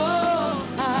Dios.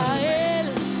 A Él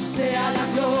sea la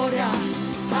gloria,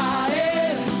 a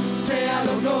Él sea el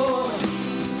honor,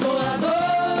 toda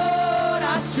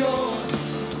adoración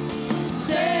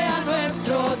sea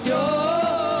nuestro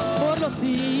Dios. Por los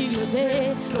siglos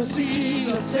de los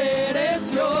siglos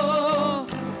eres Dios.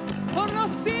 Por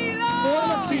los Por los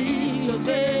siglos, siglos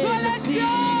de Tú los eres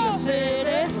siglos Dios.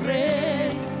 eres Rey.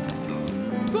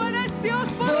 tú eres Dios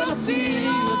por Por los los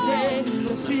siglos de siglos.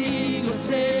 los siglos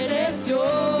eres Y no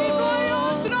hay Dios.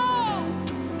 otro.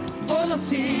 Por los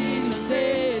siglos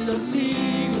de los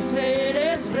siglos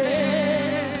eres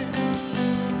Rey.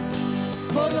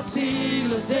 Por los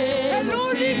siglos de El los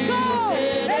único, siglos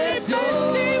eres el Dios.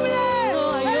 invencible, No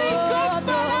hay el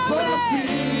otro. Por los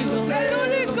siglos incomparable, el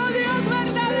único Dios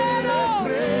verdadero.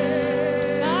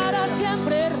 Para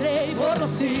siempre Rey. Por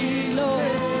los siglos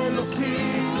de los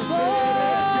siglos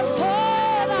Por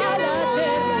toda la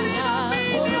eternidad.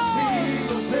 por los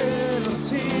siglos de los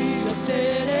siglos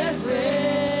eres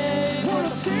Rey. Por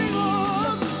los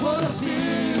siglos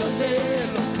de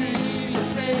los siglos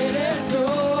eres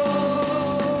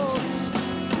Dios.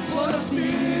 Por los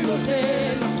siglos de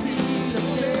los siglos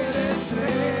eres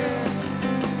Rey.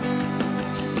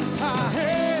 A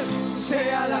Él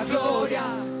sea la gloria,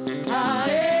 a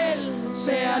Él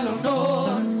sea el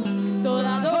honor,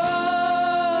 toda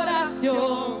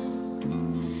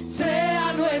adoración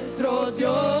sea nuestro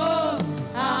Dios.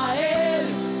 A Él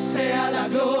sea la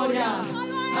gloria,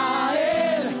 a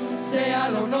Él sea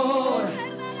el honor,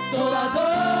 toda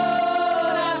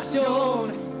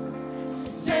adoración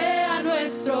sea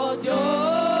nuestro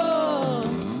Dios.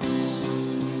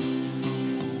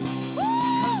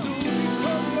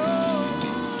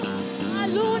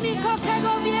 Al único que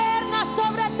gobierna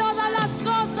sobre todas las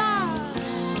cosas.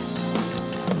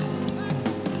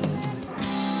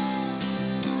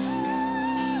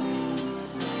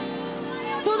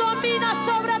 Tú dominas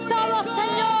sobre todo,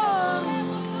 Señor.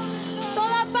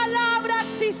 Toda palabra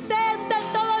existente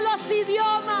en todos los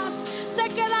idiomas se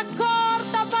queda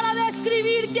corta para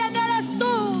describir quién eres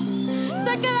tú.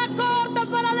 Se queda corta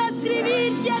para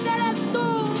describir quién eres tú.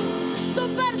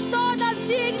 Tu persona es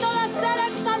digno de ser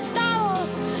exaltado,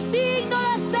 digno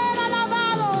de ser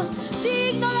alabado,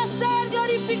 digno de ser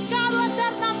glorificado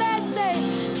eternamente,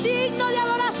 digno de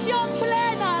adoración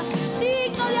plena,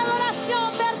 digno de adoración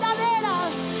verdadera,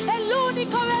 el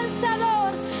único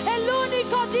vencedor, el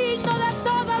único digno de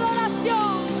toda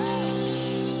adoración.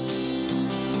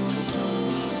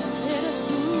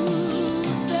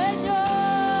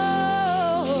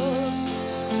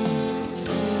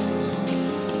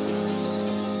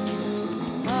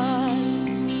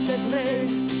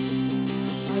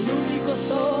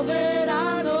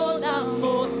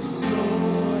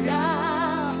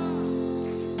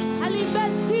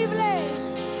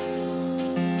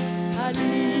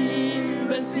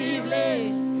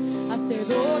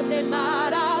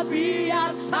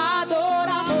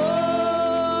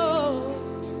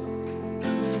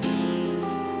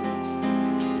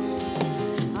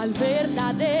 al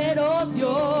verdadero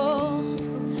Dios,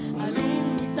 al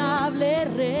inmutable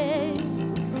Rey,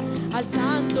 al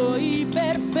santo y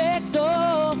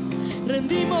perfecto,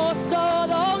 rendimos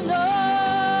todo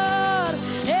honor.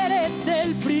 Eres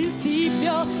el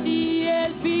principio y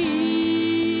el fin.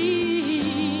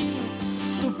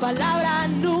 Tu palabra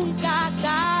nunca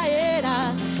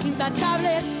caerá,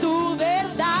 intachable es tu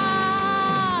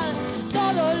verdad.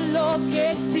 Todo lo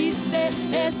que existe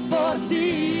es por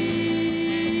ti.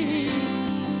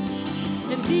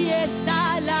 En ti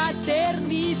está la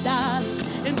eternidad,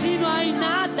 en ti no hay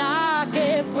nada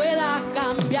que pueda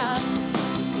cambiar.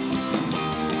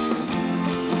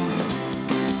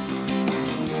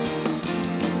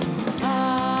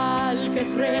 Al que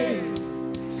es Rey,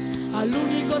 al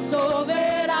único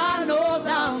soberano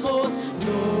damos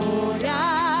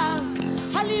gloria,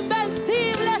 al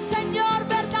invencible Señor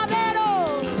verdadero,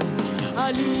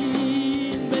 al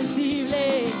invencible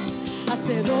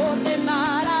hacedor de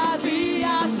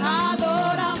maravillas,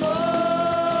 adoramos.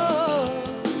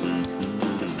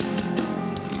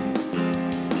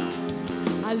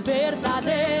 Al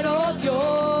verdadero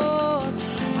Dios,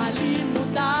 al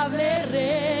inmutable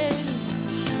Rey,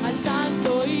 al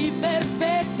santo y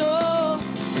perfecto,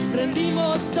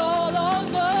 rendimos todo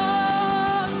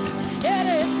honor.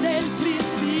 Eres el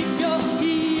principio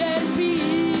y el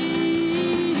fin.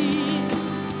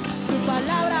 Tu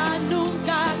palabra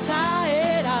nunca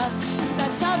caerá,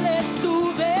 intachable es tu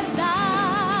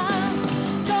verdad.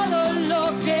 Todo lo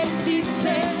que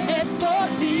existe es por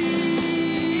ti.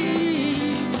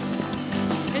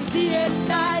 En ti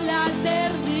está la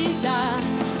eternidad,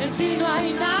 en ti no hay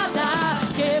nada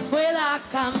que pueda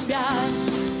cambiar.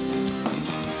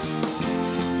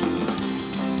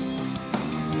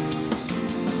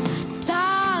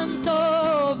 Santo,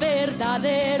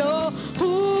 verdadero,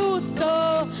 justo,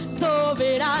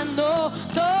 soberano,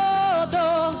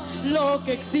 todo lo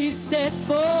que existe es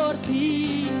por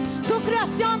ti. Tu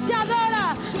creación te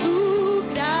adora, tu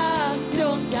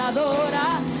creación te adora,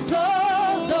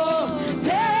 todo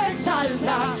te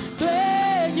exalta,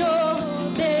 dueño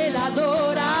de la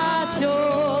adoración.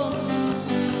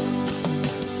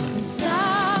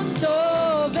 Santo,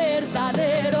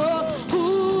 verdadero,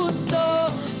 justo,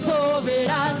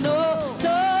 soberano,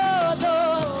 todo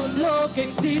lo que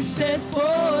existe es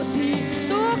por ti.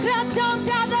 Tu creación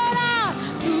te adora,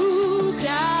 tu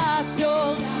creación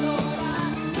te adora,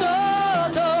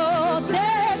 todo te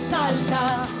exalta,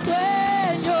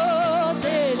 dueño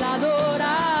de la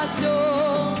adoración.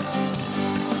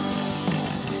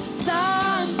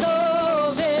 Santo,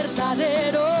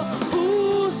 verdadero,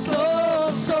 justo,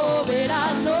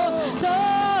 soberano,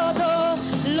 todo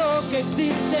lo que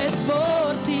existe es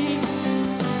por ti.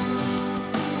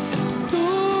 Tu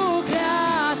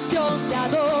creación te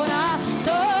adora,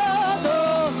 todo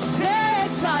te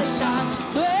exalta,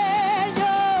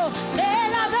 dueño de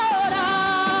la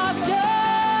adoración.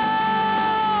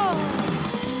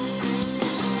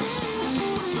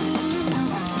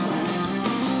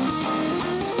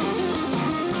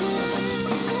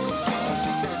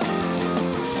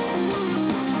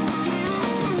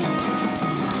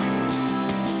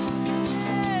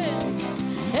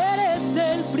 Eres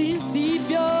el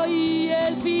principio y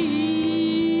el fin.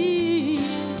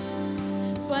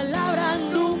 Palabra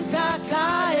nunca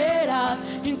caerá,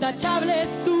 intachable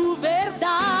es tu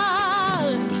verdad.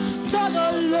 Todo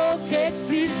lo que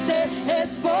existe es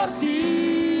por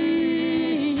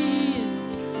ti.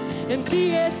 En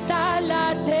ti está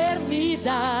la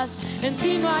eternidad, en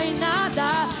ti no hay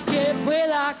nada que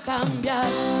pueda cambiar.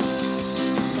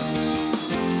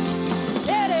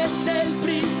 Eres el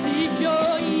principio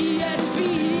y el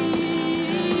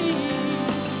fin.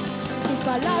 Tu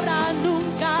palabra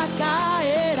nunca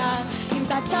caerá,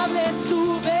 intachable es tu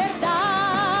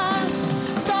verdad.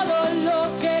 Todo lo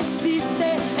que existe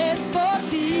es por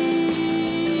ti.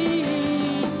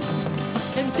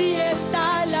 En ti está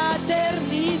la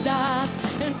eternidad,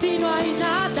 en ti no hay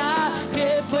nada que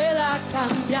pueda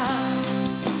cambiar.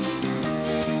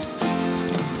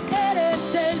 Eres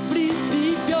el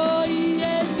principio y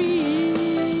el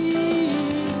fin.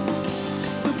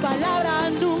 Tu palabra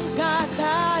nunca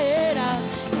caerá,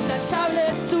 intachable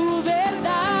es tu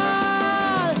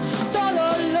verdad. Todo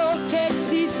lo que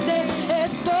existe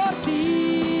es por ti.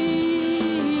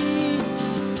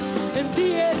 En ti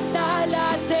está la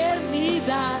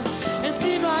eternidad, en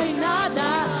ti no hay nada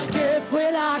que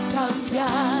pueda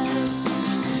cambiar.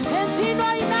 En ti no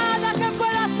hay nada que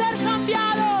pueda ser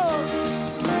cambiado,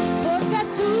 porque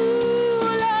tú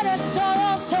lo eres todo,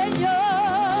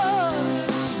 Señor.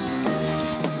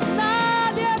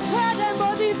 Nadie puede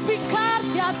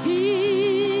modificarte a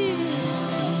ti,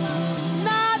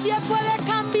 nadie puede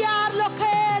cambiar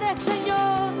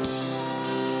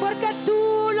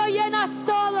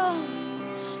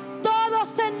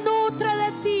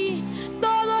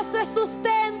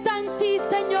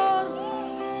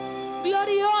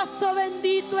Glorioso,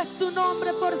 bendito es tu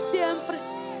nombre por siempre.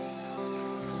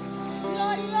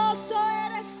 Glorioso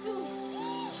eres tú,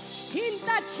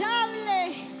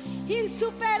 intachable,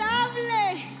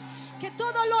 insuperable, que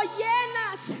todo lo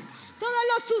llenas, todo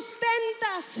lo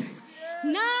sustentas.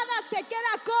 Nada se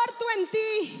queda corto en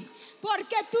ti,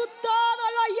 porque tú todo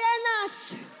lo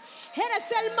llenas.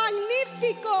 Eres el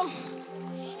magnífico,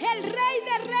 el Rey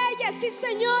de reyes y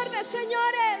Señor de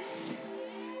señores,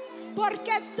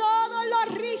 porque todo lo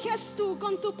riges tú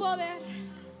con tu poder.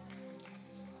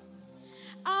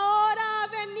 Ahora ha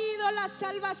venido la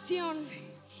salvación,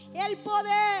 el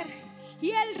poder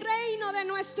y el reino de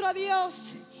nuestro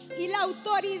Dios y la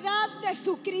autoridad de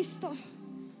su Cristo,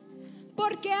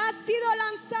 porque ha sido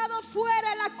lanzado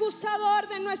fuera el acusador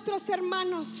de nuestros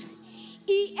hermanos,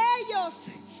 y ellos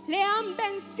le han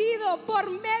vencido por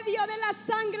medio de la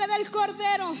sangre del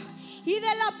Cordero y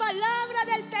de la palabra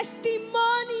del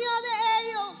testimonio de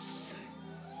ellos.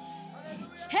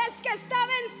 Es que está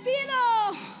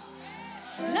vencido.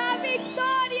 La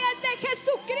victoria es de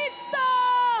Jesucristo,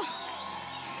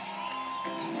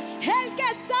 el que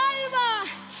salva,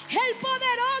 el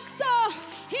poderoso,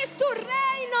 y su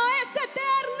reino es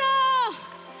eterno,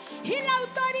 y la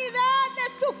autoridad de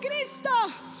su Cristo,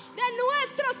 de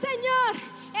nuestro Señor,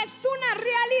 es una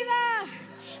realidad,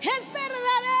 es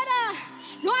verdadera,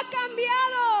 no ha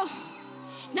cambiado,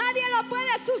 nadie lo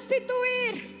puede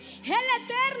sustituir. El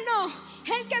eterno,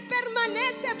 el que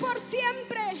permanece por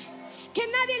siempre, que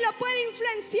nadie lo puede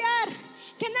influenciar,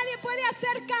 que nadie puede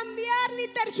hacer cambiar ni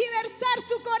tergiversar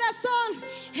su corazón.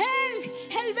 Él,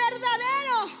 el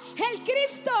verdadero, el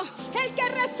Cristo, el que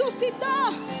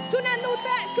resucitó, su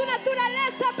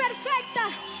naturaleza perfecta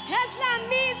es la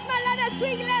misma, la de su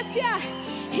iglesia,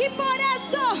 y por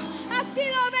eso ha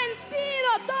sido vencido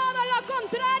todo lo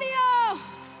contrario,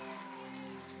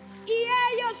 y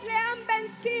ellos le han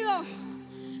vencido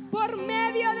por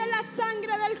medio de la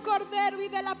sangre del Cordero y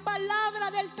de la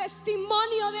palabra del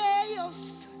testimonio de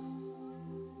ellos.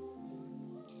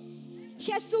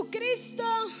 Jesucristo,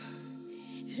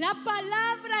 la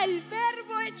palabra, el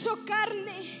verbo hecho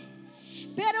carne,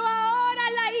 pero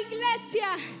ahora la iglesia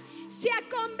se ha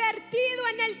convertido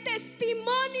en el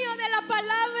testimonio de la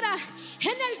palabra,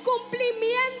 en el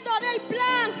cumplimiento del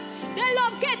plan, del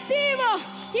objetivo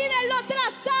y de lo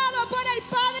trazado por el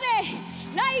Padre.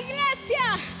 La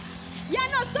iglesia, ya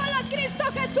no solo Cristo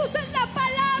Jesús es la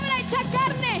palabra hecha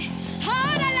carne,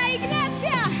 ahora la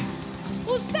iglesia,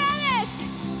 ustedes,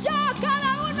 yo,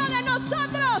 cada uno de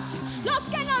nosotros, los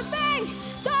que nos ven,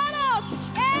 todos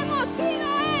hemos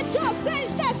sido hechos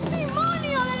el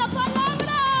testimonio de la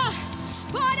palabra.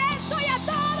 Por eso ya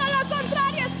todo lo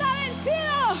contrario está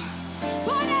vencido.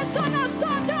 Por eso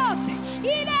nosotros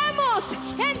iremos,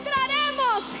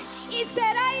 entraremos, y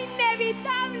será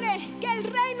inevitable que el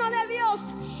reino de Dios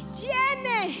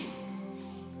llene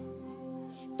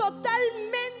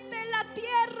totalmente la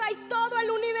tierra y todo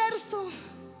el universo.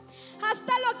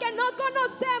 Hasta lo que no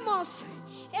conocemos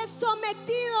es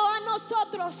sometido a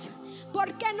nosotros,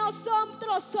 porque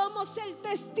nosotros somos el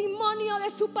testimonio de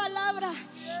su palabra,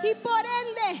 y por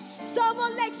ende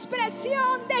somos la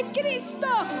expresión de Cristo,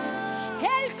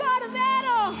 el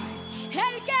Cordero,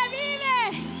 el que vive,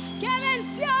 que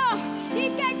venció y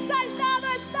que exaltado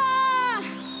está.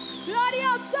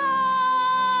 Glorioso.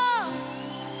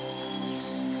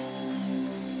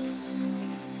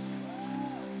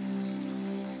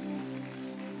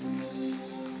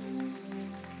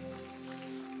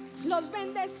 Los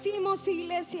bendecimos,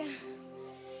 iglesia.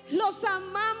 Los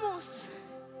amamos.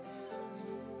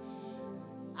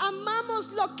 Amamos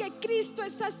lo que Cristo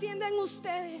está haciendo en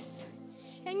ustedes,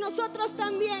 en nosotros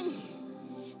también,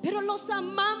 pero los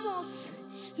amamos.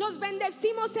 Los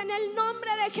bendecimos en el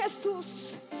nombre de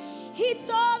Jesús. Y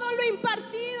todo lo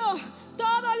impartido,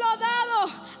 todo lo dado,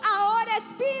 ahora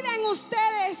es vida en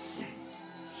ustedes.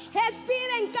 Es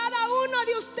vida en cada uno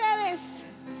de ustedes,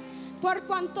 por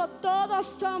cuanto todos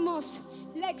somos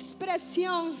la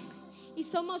expresión y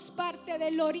somos parte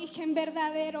del origen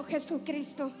verdadero,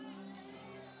 Jesucristo.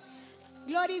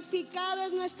 Glorificado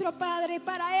es nuestro Padre,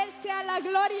 para Él sea la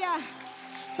gloria,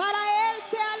 para Él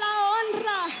sea la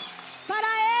honra, para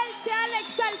Él sea la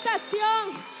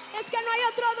exaltación. Es que no hay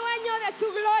otro dueño de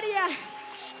su gloria,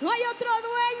 no hay otro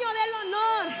dueño del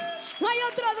honor, no hay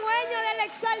otro dueño de la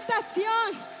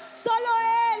exaltación, solo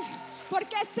Él,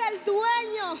 porque es el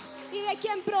dueño y de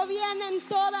quien provienen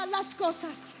todas las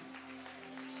cosas.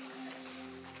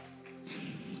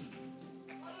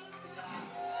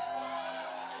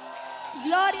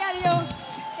 Gloria a Dios,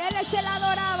 Él es el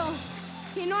adorado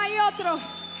y no hay otro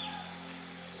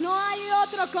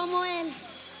como Él,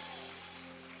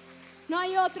 no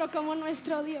hay otro como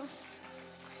nuestro Dios.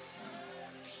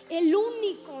 el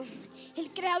único,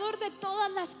 el creador de todas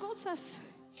las cosas,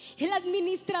 el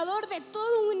administrador de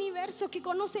todo un universo que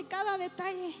conoce cada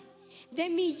detalle de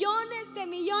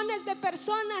millones de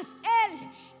personas.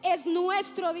 Él es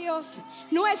nuestro Dios,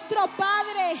 nuestro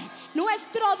Padre,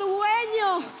 nuestro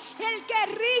dueño, el que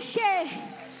rige.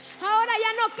 Ahora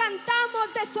ya no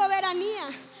cantamos de soberanía,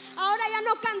 ahora ya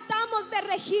no cantamos de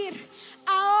regir,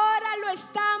 ahora lo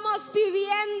estamos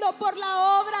viviendo por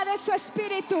la obra de su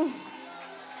Espíritu.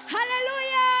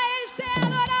 Aleluya, Él sea